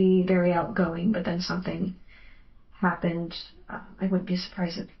used to be very outgoing, but then something happened. I wouldn't be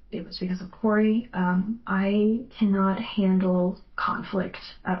surprised if it was because of Corey. I cannot handle conflict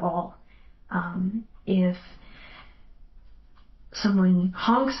at all. If someone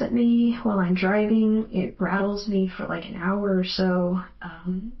honks at me while I'm driving, it rattles me for like an hour or so.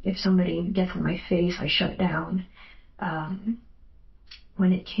 If somebody gets in my face, I shut down.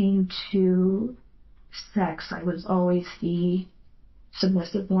 When it came to sex, I was always the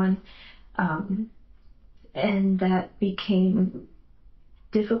submissive one. And that became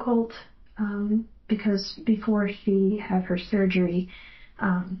difficult because before she had her surgery,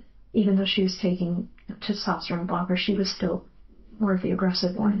 even though she was taking testosterone blocker, she was still more of the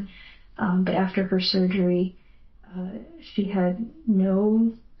aggressive one. But after her surgery, she had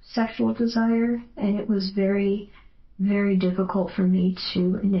no sexual desire, and it was very, very difficult for me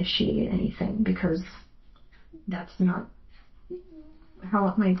to initiate anything because that's not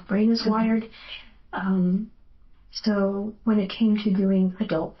how my brain is wired. So when it came to doing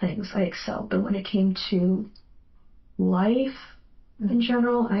adult things, I excelled. But when it came to life in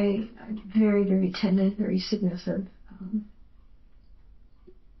general, I'm very, very timid, very submissive.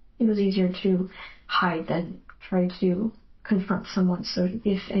 It was easier to hide than try to confront someone. So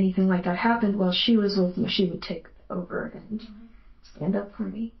if anything like that happened while she was with me, she would take over and stand up for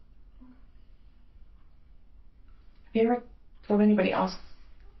me. Have you ever told anybody else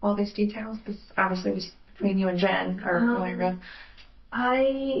all these details? This obviously was between you and Jen, or Moira.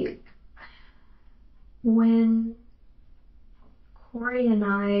 When Corey and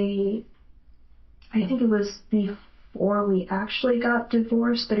I think it was before we actually got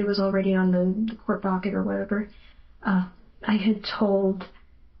divorced, but it was already on the court docket or whatever, I had told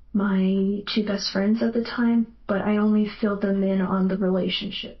my two best friends at the time, but I only filled them in on the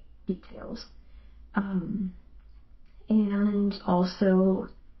relationship details. And also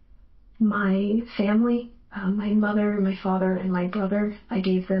my family, my mother, my father, and my brother, I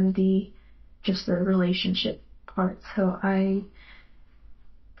gave them just the relationship part. So I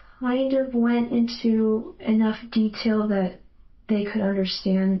kind of went into enough detail that they could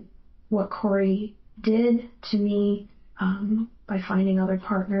understand what Corey did to me by finding other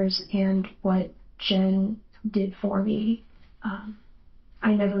partners and what Jen did for me.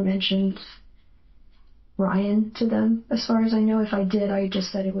 I never mentioned Ryan to them, as far as I know. If I did, I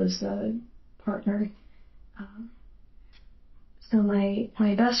just said it was a partner. So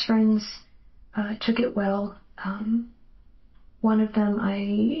my best friends took it well. One of them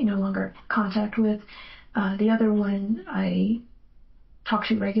I no longer have contact with. The other one I talk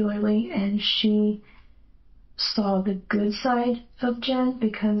to regularly, and she saw the good side of Jen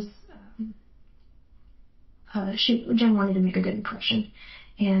because Jen wanted to make a good impression.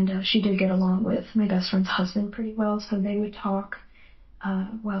 And she did get along with my best friend's husband pretty well, so they would talk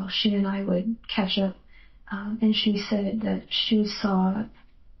while she and I would catch up. And she said that she saw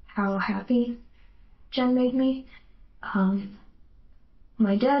how happy Jen made me.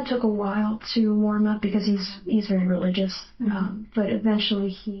 My dad took a while to warm up because he's very religious, but eventually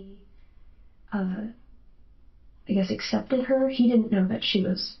he, I guess, accepted her. He didn't know that she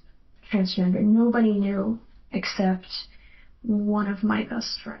was transgender. Nobody knew except one of my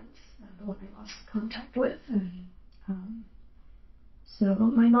best friends, the one I lost contact with. So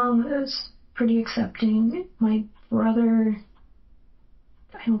my mom was pretty accepting. My brother,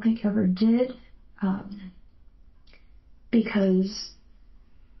 I don't think ever did, because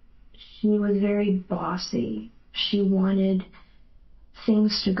she was very bossy. She wanted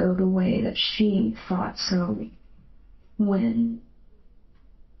things to go the way that she thought. So when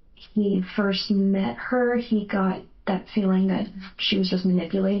he first met her, he got that feeling that she was just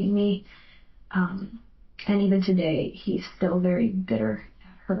manipulating me. And even today, he's still very bitter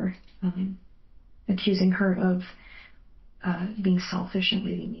at her, accusing her of being selfish and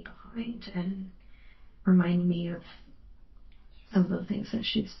leaving me behind and reminding me of some of the things that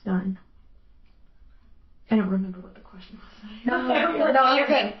she's done. I don't remember what the question was. No, you're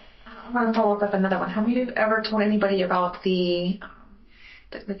good. I want to follow up with another one. Have you ever told anybody about the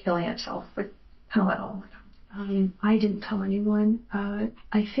killing itself? How it all went? I didn't tell anyone.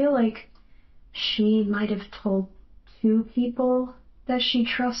 I feel like she might have told 2 people that she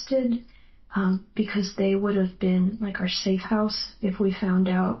trusted, because they would have been like our safe house. If we found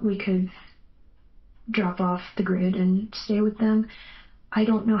out, we could drop off the grid and stay with them. I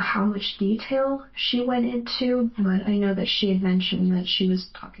don't know how much detail she went into, but I know that she had mentioned that she was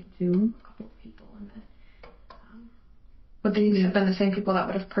talking to a couple of people. And that, would these have been the same people that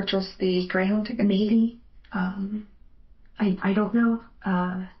would have purchased the Greyhound ticket? maybe. I don't know.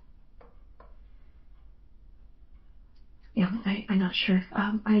 I'm not sure.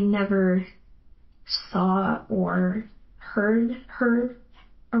 I never saw or heard her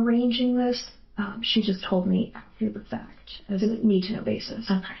arranging this. She just told me after the fact, as a need-to-know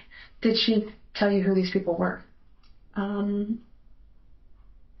basis. Okay. Did she tell you who these people were?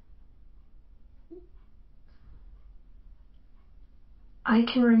 I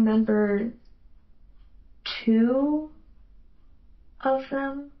can remember 2 of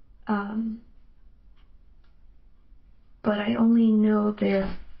them, but I only know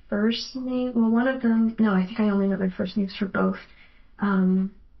their first name. Well, one of them, no, I think I only know their first names for both.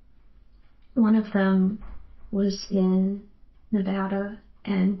 One of them was in Nevada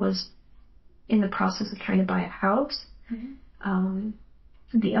and was in the process of trying to buy a house. Mm-hmm.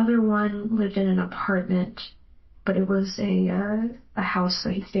 The other one lived in an apartment, but it was a house, so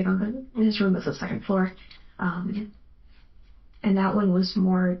he stayed on his room was the 2nd floor. And that one was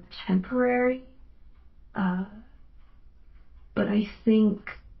more temporary. But I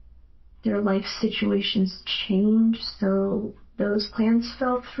think their life situations changed, so those plans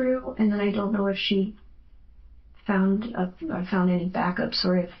fell through, and then I don't know if she found any backups,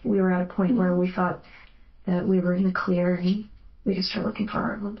 or if we were at a point where we thought that we were in the clear and we could start looking for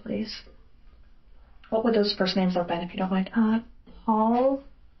our own place. What would those first names have been, if you don't mind? Paul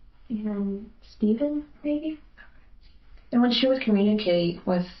and Stephen, maybe. And when she would communicate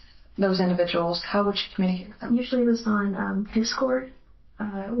with those individuals, how would she communicate with them? Usually it was on Discord,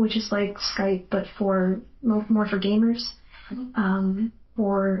 which is like Skype, but for more for gamers.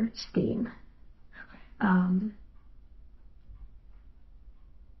 Or Steam. Okay.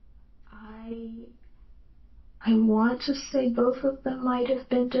 I want to say both of them might have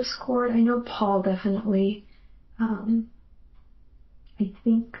been Discord. I know Paul definitely. I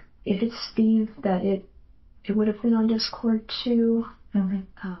think if it's Steve, that it would have been on Discord too. Mm-hmm.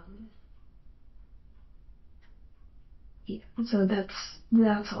 Yeah. So that's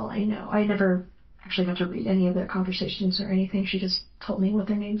all I know. I never actually got to read any of their conversations or anything. She just told me what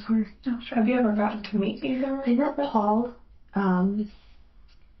their names were. Oh, sure. Have you ever gotten to meet either? I met Paul. I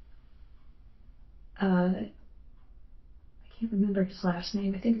can't remember his last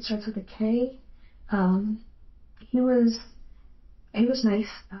name. I think it starts with a K. He was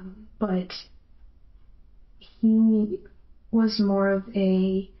nice, but he was more of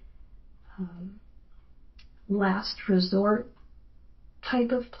a last resort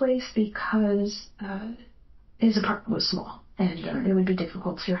type of place, because his apartment was small and it would be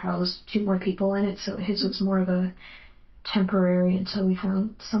difficult to house 2 more people in it, so his was more of a temporary until we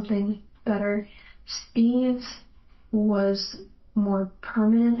found something better. Steve's was more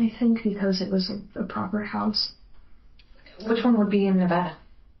permanent, I think, because it was a proper house. Which one would be in Nevada?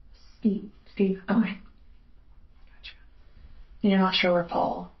 Steve. Okay. Gotcha. You're not sure where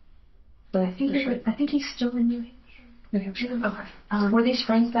Paul? But I think he's still in New Hampshire. New Hampshire. Okay. Were these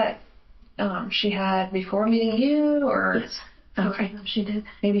friends that she had before meeting you, or? Yes. Okay. She did.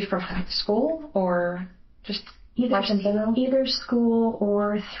 Maybe from school, or just life in general? Either school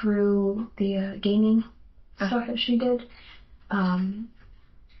or through the gaming stuff that she did.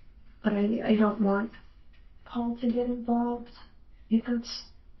 But I don't want Paul to get involved, if that's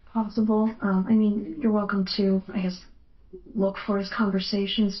possible. I mean, you're welcome to, I guess, look for his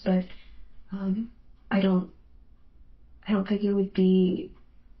conversations, but I don't think it would be.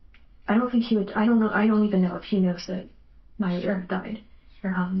 I don't think he would. I don't know. I don't even know if he knows that my dad died.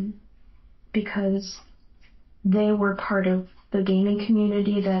 Sure. Because they were part of the gaming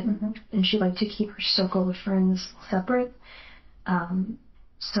community and she liked to keep her circle of friends separate.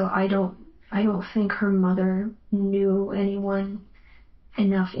 So I don't think her mother knew anyone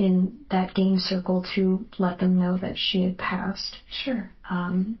enough in that game circle to let them know that she had passed. Sure.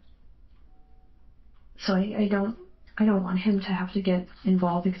 So I don't want him to have to get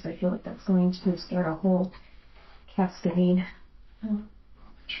involved, because I feel like that's going to start a whole cascade.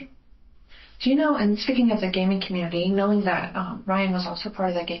 Sure. Do you know, and speaking of the gaming community, knowing that Ryan was also part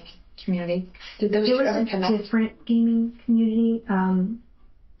of that gaming community, did those It two was ever a connect? different gaming community.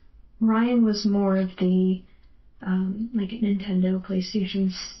 Ryan was more of the like Nintendo,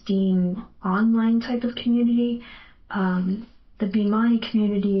 PlayStation, Steam online type of community. The Bimani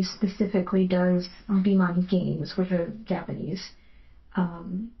community specifically does Bimani games, which are Japanese.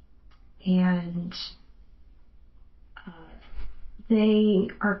 And they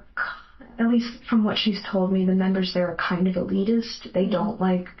are, at least from what she's told me, the members there are kind of elitist. They don't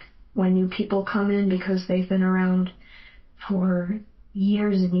like when new people come in because they've been around for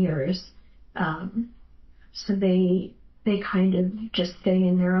years and years. So they kind of just stay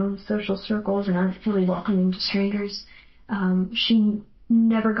in their own social circles and aren't really welcoming to strangers. She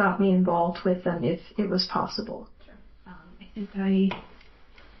never got me involved with them if it was possible. I think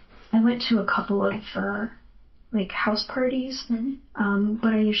I went to a couple of like house parties,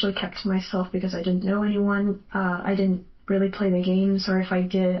 but I usually kept to myself because I didn't know anyone. I didn't really play the games, or if I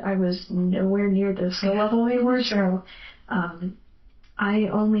did, I was nowhere near the skill level they were. So I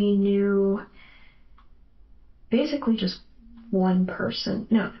only knew basically just one person.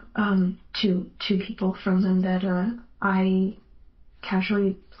 No, two people from them that I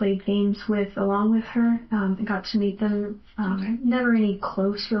casually played games with along with her. I got to meet them. Never any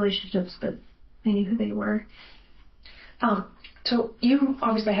close relationships, but I knew who they were. So you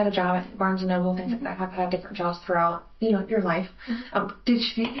obviously had a job at Barnes & Noble, things like that, have had different jobs throughout, your life. Did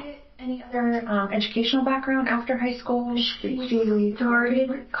she get any other educational background after high school? She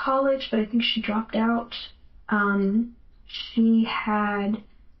started college, but I think she dropped out. She had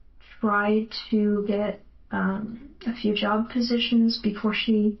tried to get a few job positions before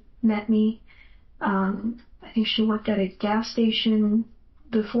she met me. I think she worked at a gas station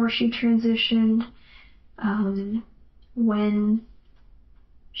before she transitioned. When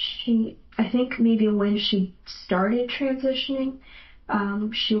she started transitioning,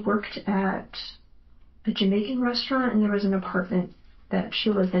 she worked at a Jamaican restaurant, and there was an apartment that she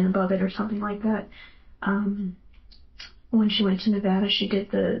lived in above it or something like that. When she went to Nevada, she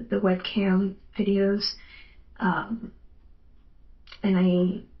did the webcam videos. And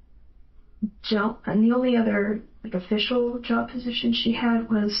the only other like official job position she had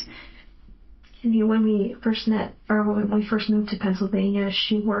was when we first met, or when we first moved to Pennsylvania,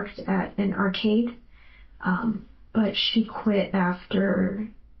 she worked at an arcade, but she quit after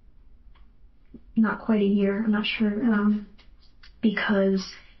not quite a year, I'm not sure,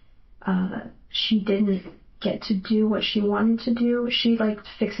 because she didn't get to do what she wanted to do. She liked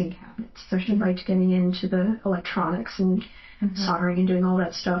fixing cabinets, so she liked getting into the electronics and soldering and doing all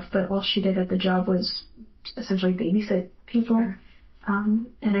that stuff, but all she did at the job was essentially babysit people. Sure. And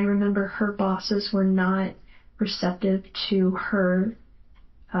I remember her bosses were not receptive to her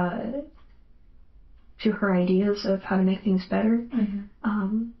ideas of how to make things better.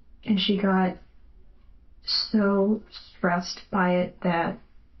 And she got so stressed by it that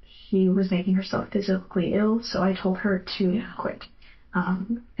she was making herself physically ill, so I told her to quit.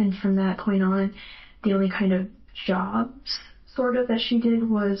 And from that point on, the only kind of jobs sort of that she did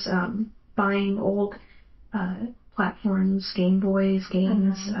was buying old platforms, Game Boys,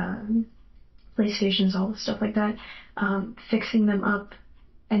 games, PlayStations, all the stuff like that, fixing them up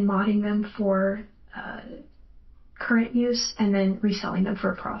and modding them for current use, and then reselling them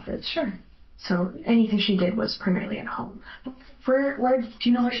for a profit. Sure. So anything she did was primarily at home. Where do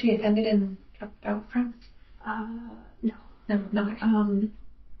you know where she attended and dropped out from? No. No.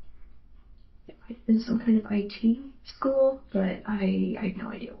 It might have been some kind of IT school, but I have no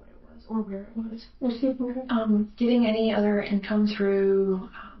idea what it was or where it was. Was she getting any other income through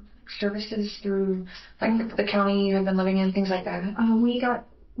services through like the county you had been living in, things like that?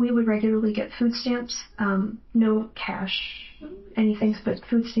 We would regularly get food stamps, no cash, anything but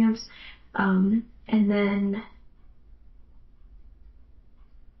food stamps. And then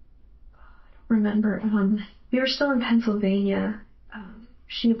I don't remember. We were still in Pennsylvania.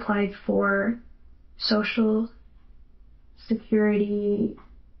 She applied for Social Security.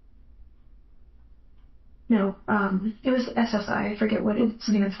 No, it was SSI. I forget what it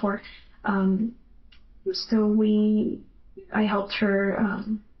stands for. So I helped her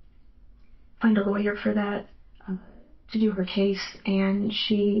find a lawyer for that to do her case, and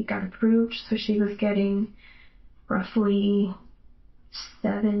she got approved. So she was getting roughly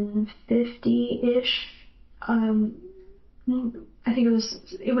 $750-ish. I think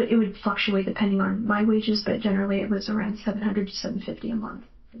it would fluctuate depending on my wages, but generally it was around $700 to $750 a month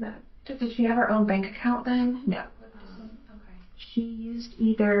for that. Did she have her own bank account then? No. Okay. She used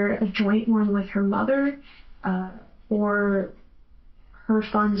either a joint one with her mother, or her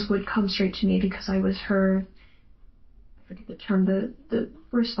funds would come straight to me because I was her, I forget the term, the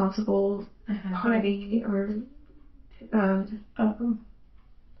responsible party, or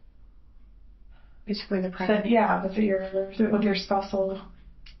Basically the So, primary. yeah, with your spousal.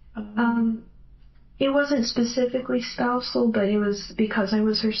 it wasn't specifically spousal, but it was because I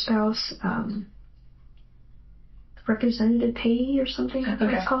was her spouse. Representative payee or something, I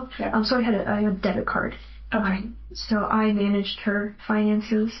think it's called. Yeah. So I had a debit card. Okay. So I managed her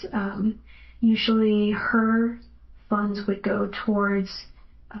finances. Usually her funds would go towards,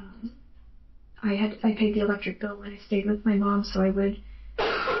 I paid the electric bill when I stayed with my mom, so I would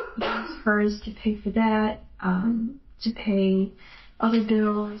use hers to pay for that, to pay other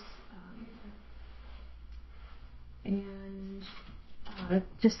bills, and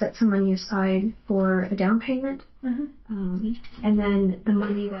to set some money aside for a down payment. And then the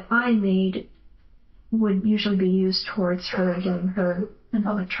money that I made would usually be used towards her getting her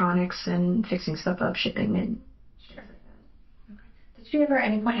electronics and fixing stuff up, shipping, and Did she ever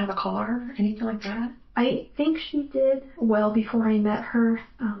at any point have a car or anything like that? I think she did well before I met her.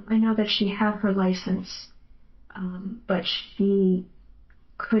 I know that she had her license, but she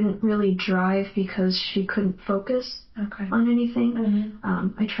couldn't really drive because she couldn't focus on anything.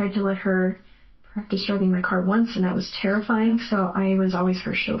 I tried to let her practice driving my car once, and that was terrifying, so I was always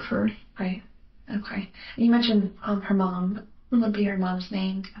her chauffeur. Right. Okay. You mentioned her mom. What would be her mom's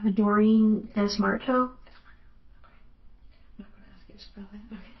name? Doreen Desmarto. I'm not going to ask you to spell it.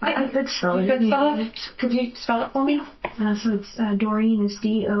 I could spell it. You could spell it? Could you spell it for me? So it's Doreen is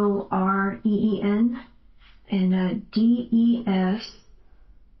Doreen, and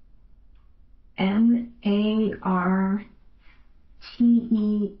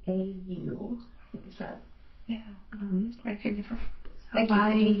DesMarteau. Is that? Yeah. Right here.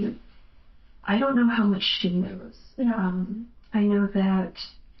 I don't know how much she knows. I know that.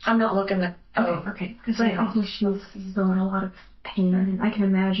 I'm not looking at. Oh, okay. Because I think she's still in a lot of pain, and I can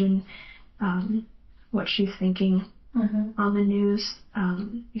imagine what she's thinking on the news.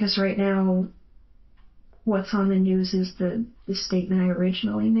 Because right now, what's on the news is the statement I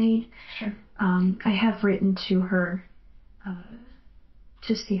originally made. Sure. I have written to her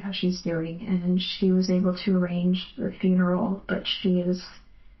to see how she's doing, and she was able to arrange the funeral, but she is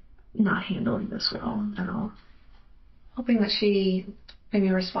not handling this well at all. Hoping that she maybe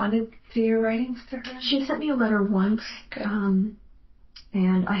responded to your writings to her. She sent me a letter once, and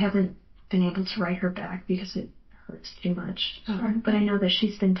I haven't been able to write her back because it hurts too much. But I know that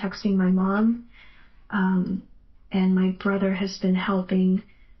she's been texting my mom, and my brother has been helping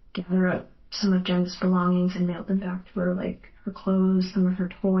gather up some of Jen's belongings and mail them back to her, like her clothes, some of her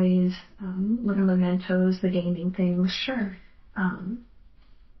toys, little mementos, the gaming things. Sure.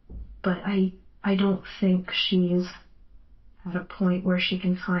 But I don't think she's at a point where she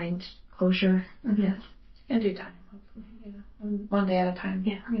can find closure yet. In due time, hopefully. One day at a time.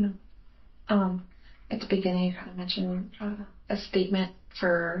 Yeah. At the beginning, you kind of mentioned a statement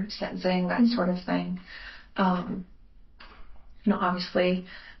for sentencing, that sort of thing. Obviously,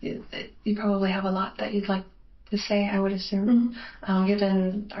 you probably have a lot that you'd like to say, I would assume,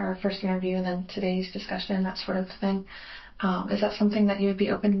 given our first interview and then today's discussion, that sort of thing. Is that something that you would be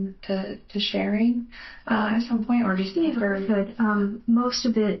open to sharing at some point, or do you think good? Most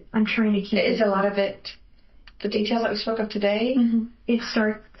of it, I'm trying to keep. Is a lot of it the details that we spoke of today?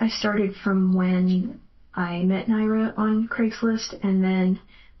 I started from when I met Naira on Craigslist, and then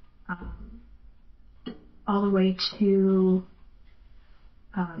all the way to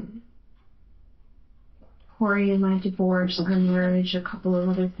Corey and my divorce, her marriage, a couple of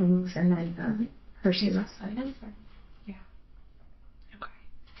other things, and then her suicide.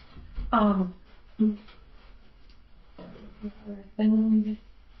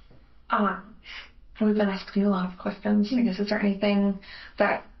 We've been asking you a lot of questions. I guess, is there anything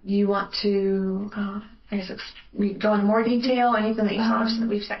that you want to, go into more detail? Anything that you thought of, that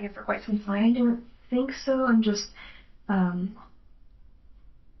we've sat here for quite some time? I don't think so. I'm just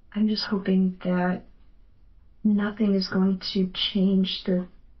hoping that nothing is going to change the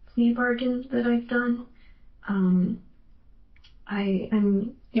plea bargain that I've done.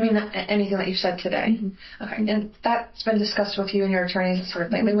 You mean anything that you said today? Okay, and that's been discussed with you and your attorneys, and sort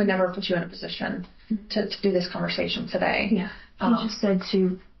of thing. They would never put you in a position to do this conversation today. Yeah, he just said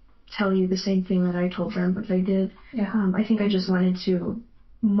to tell you the same thing that I told them, but I did. Yeah. I think I just went into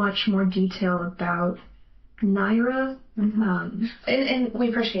much more detail about Naira. And we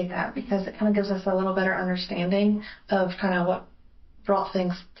appreciate that, because it kind of gives us a little better understanding of kind of what brought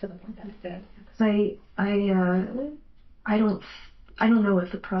things to the point that it did. Because I don't know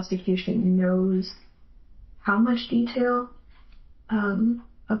if the prosecution knows how much detail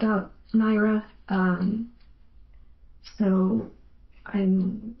about Naira. So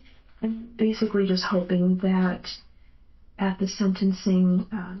I'm basically just hoping that at the sentencing,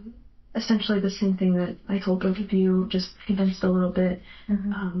 essentially the same thing that I told both of you, just condensed a little bit,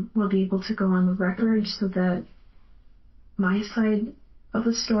 we'll be able to go on the record so that my side of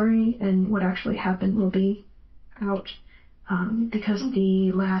the story and what actually happened will be out. Because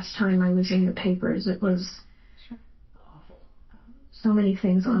the last time I was in the papers, it was awful. So many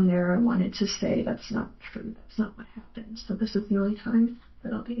things on there I wanted to say, that's not true, that's not what happened. So this is the only time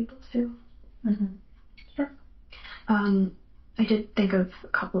that I'll be able to. Sure. I did think of a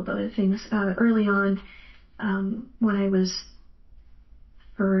couple of other things. Early on, when I was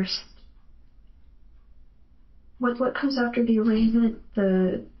first... What comes after the arraignment?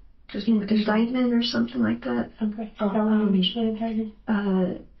 The indictment or something like that? Okay.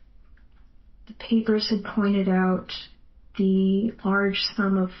 The papers had pointed out the large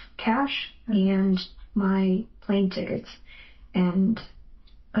sum of cash and my plane tickets, and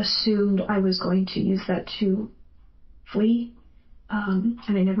assumed I was going to use that to flee. And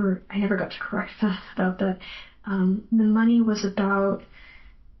I never got to correct about that. The money was about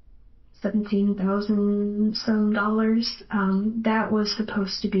 $17,000 some dollars. That was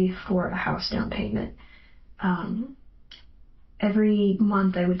supposed to be for a house down payment. Every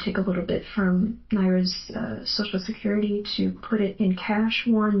month I would take a little bit from Naira's Social Security to put it in cash.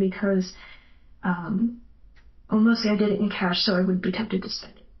 One, because mostly I did it in cash so I wouldn't be tempted to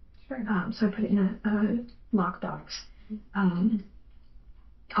spend it. Sure. So I put it in a lockbox,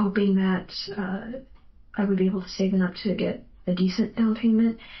 hoping that I would be able to save enough to get a decent down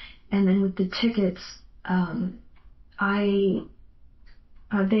payment. And then with the tickets, they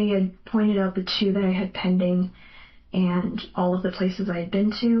had pointed out the 2 that I had pending and all of the places I had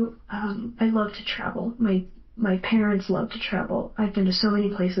been to. I love to travel. My parents love to travel. I've been to so many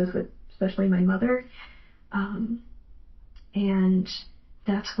places with especially my mother. And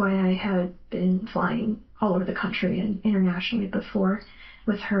that's why I had been flying all over the country and internationally before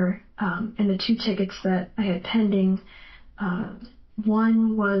with her. And the 2 tickets that I had pending,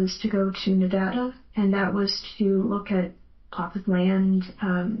 one was to go to Nevada, and that was to look at plots of land,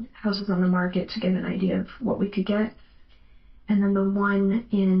 houses on the market to get an idea of what we could get. And then the one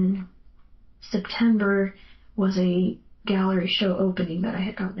in September was a gallery show opening that I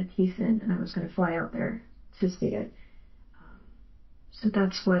had gotten a piece in, and I was going to fly out there to see it. So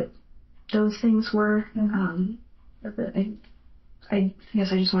that's what those things were. I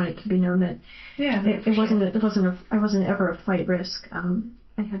guess I just wanted it to be known that I wasn't ever a flight risk.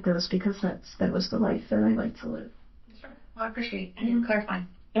 I had those because that was the life that I like to live. Sure. Well, I appreciate you clarifying.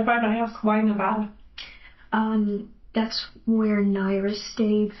 If I may ask, why Nevada? That's where Naira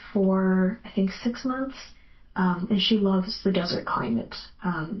stayed for, I think, 6 months. And she loves the desert climate.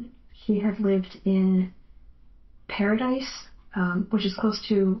 She had lived in Paradise, which is close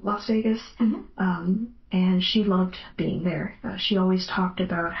to Las Vegas. And she loved being there. She always talked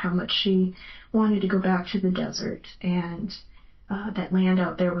about how much she wanted to go back to the desert, and that land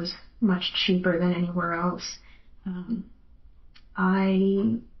out there was much cheaper than anywhere else.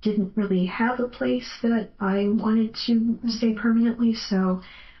 I didn't really have a place that I wanted to stay permanently, so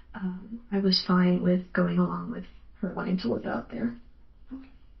I was fine with going along with her wanting to live out there.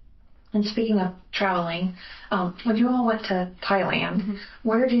 And speaking of traveling, when you all went to Thailand,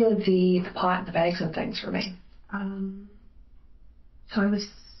 where did the pot and the bags and things remain? So I was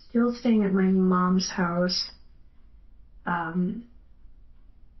still staying at my mom's house.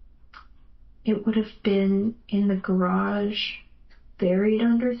 It would have been in the garage, buried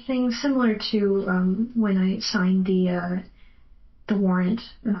under things, similar to when I signed the warrant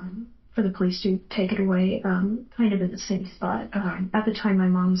for the police to take it away, kind of in the same spot. At the time, my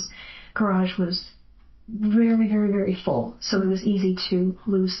mom's garage was very, very, very full, so it was easy to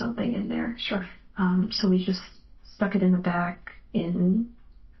lose something in there. Sure. So we just stuck it in the back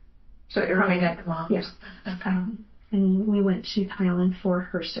So it remained at your mom's? Yes. Okay. And we went to Thailand for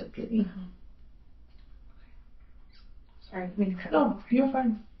her surgery. Sorry, I mean, No, you're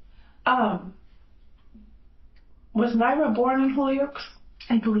fine. Was Naira born in Holyoke?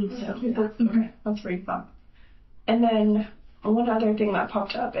 I believe so. Okay, that's pretty fun. And then one other thing that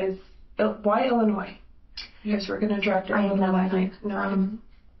popped up is, why Illinois? You guys were going to direct your I have no idea. No.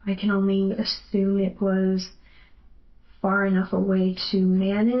 I can only assume it was far enough away to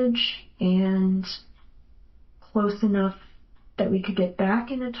manage and close enough that we could get back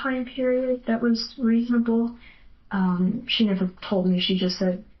in a time period that was reasonable. She never told me. She just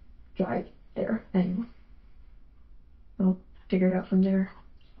said, drive there, and we'll figure it out from there.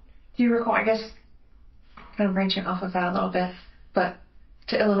 Do you recall, I guess, kind of branching off of that a little bit, but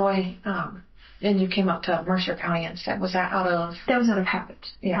to Illinois, and you came up to Mercer County instead. Was that out of? That was out of habit.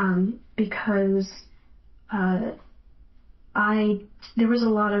 Yeah. Because there was a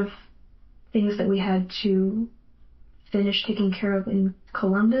lot of things that we had to finish taking care of in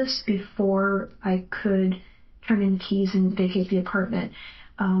Columbus before I could turn in keys and vacate the apartment.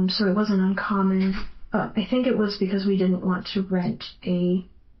 So it wasn't uncommon. I think it was because we didn't want to rent a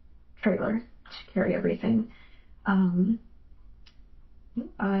trailer to carry everything.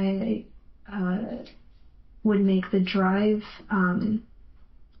 I would make the drive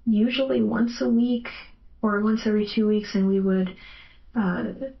usually once a week or once every 2 weeks, and we would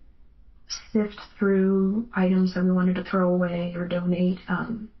sift through items that we wanted to throw away or donate,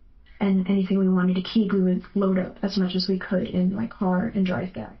 and anything we wanted to keep, we would load up as much as we could in my car and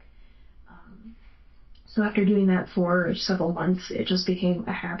drive back. So after doing that for several months, it just became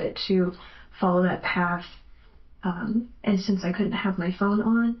a habit to follow that path. And since I couldn't have my phone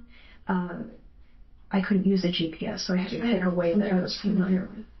on, I couldn't use a GPS, so I had to pick a way that I was familiar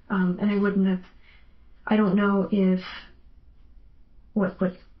with. And I wouldn't have, I don't know if what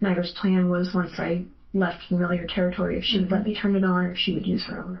Niger's plan was once I left familiar territory, if she would let me turn it on or if she would use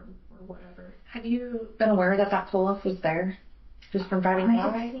her own or whatever. Have you been aware that pull-off was there? Just from driving by? I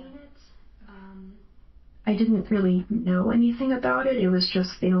had seen it. I didn't really know anything about it. It was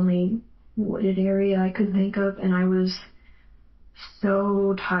just the only wooded area I could think of, and I was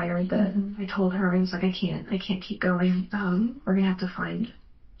so tired that I told her, I was like, I can't keep going. We're gonna have to find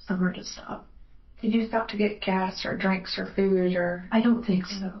somewhere to stop. Did you stop to get gas or drinks or food or? I don't think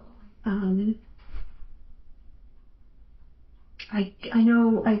so. I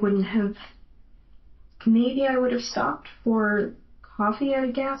know I wouldn't have. Maybe I would have stopped for coffee at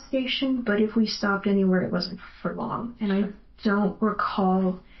a gas station, but if we stopped anywhere, it wasn't for long. And I don't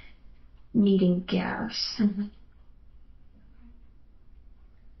recall needing gas. Mm-hmm.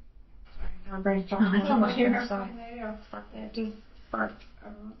 Sorry, I'm brainstorming. So much here.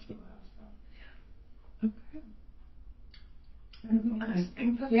 Do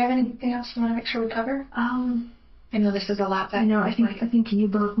you have anything else you want to make sure we cover? I know this is a lot. I know. I think you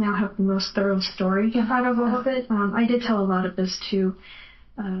both now have the most thorough story out of all of it. I did tell a lot of this to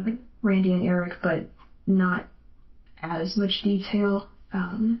Randy and Eric, but not as much detail.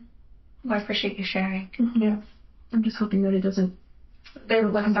 Well, I appreciate you sharing. Mm-hmm. Yeah. I'm just hoping that it doesn't. They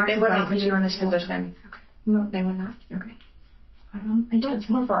would not put you in this position. Okay. No, they would not. Okay. I don't. It's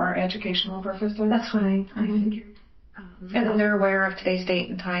more for our educational purposes. That's what I figured. And then they're aware of today's date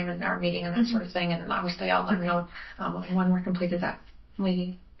and time and our meeting and that sort of thing. And obviously, I'll let them know when we're completed that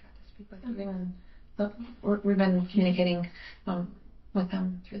we got to speak with you. And we've been communicating with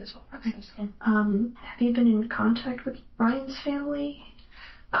them through this whole process. Have you been in contact with Ryan's family?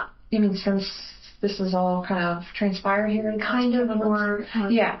 You mean since this is all kind of transpired here? Kind of, or...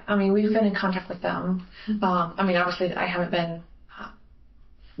 Yeah, I mean, we've been in contact with them. I mean, obviously, I haven't been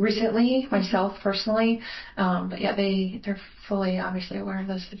recently, myself, personally. But yeah, they're fully, obviously, aware of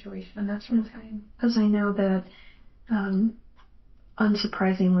the situation and that sort of thing. Because I know that,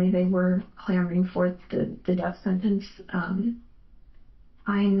 unsurprisingly, they were clamoring for the death sentence.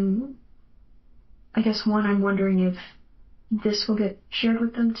 I guess, one, I'm wondering if this will get shared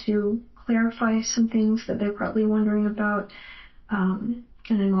with them to clarify some things that they're probably wondering about. And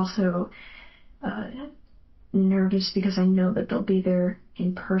I'm also nervous because I know that they'll be there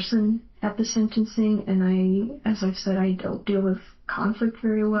in person at the sentencing, and as I've said, I don't deal with conflict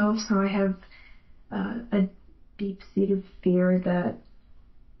very well, so I have a deep-seated fear that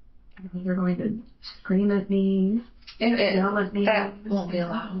they're going to scream at me, yell at me. That won't be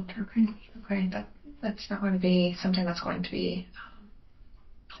allowed. Okay. That's not going to be something that's going to be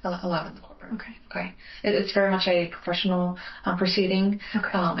allowed in the courtroom. Okay. It's very much a professional proceeding,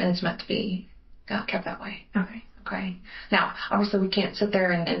 and it's meant to be kept that way. Okay. Now, obviously, we can't sit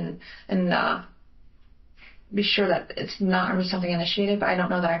there and be sure that it's not really something initiated, but I don't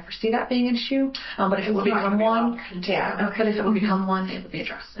know that I foresee that being an issue. But if it would become one, but if it would become one, it would be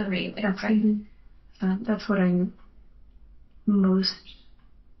addressed immediately. That's what I'm most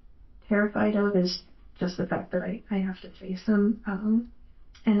terrified of, is just the fact that I have to face them.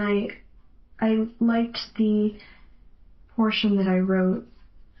 And I liked the portion that I wrote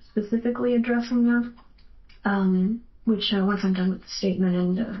specifically addressing them, which once I'm done with the statement,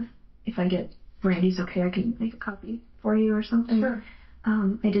 and if I get Randy's okay, I can make a copy for you or something. Sure.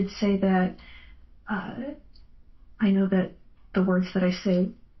 I did say that I know that the words that I say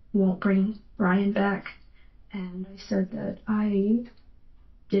won't bring Ryan back, and I said that I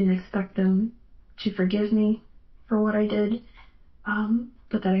didn't expect them to forgive me for what I did,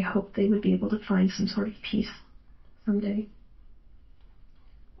 but that I hoped they would be able to find some sort of peace someday.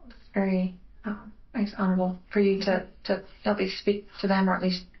 very nice, honorable for you to at least speak to them, or at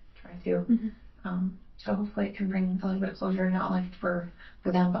least try to. So hopefully it can bring a little bit of closure, not only for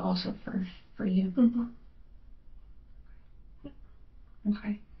them, but also for you.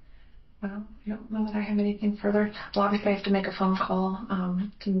 Okay. Well, I don't know that I have anything further. Well, obviously I have to make a phone call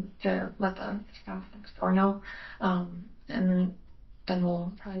to let the staff next door know, and then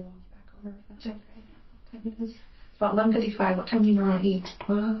we'll probably walk back over if that's okay. What time it is? It's about 11:55. What time do you want to eat?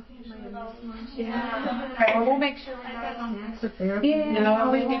 Yeah. Okay, well, we'll make sure we're not on exit there. Yeah.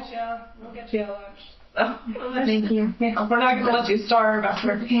 No, we'll get you lunch. So. Thank you. Yeah, we're not going to let you starve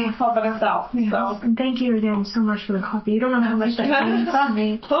after helping us out. So. And thank you again so much for the coffee. You don't know how much that means to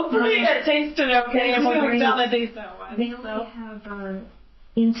me. Hopefully it tasted okay and we found a decent one. They only have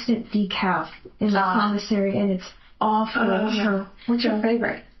instant decaf in the commissary, and it's awful. What's your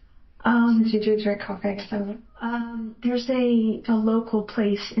favorite? Since you do drink coffee, I guess I would. There's a local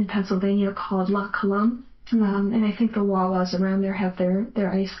place in Pennsylvania called La Colombe. And I think the Wawas around there have their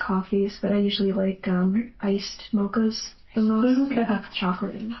iced coffees, but I usually like iced mochas the most.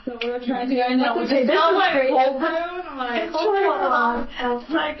 Chocolate. So we're trying to go in there. They smell like cold brew, and I'm like, it's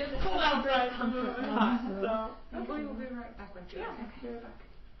like it's cold out dry food and hot. So hopefully we'll be right back with you. Yeah.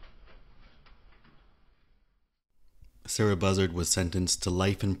 Sarah Buzzard was sentenced to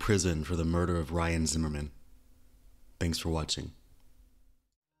life in prison for the murder of Ryan Zimmerman. Thanks for watching.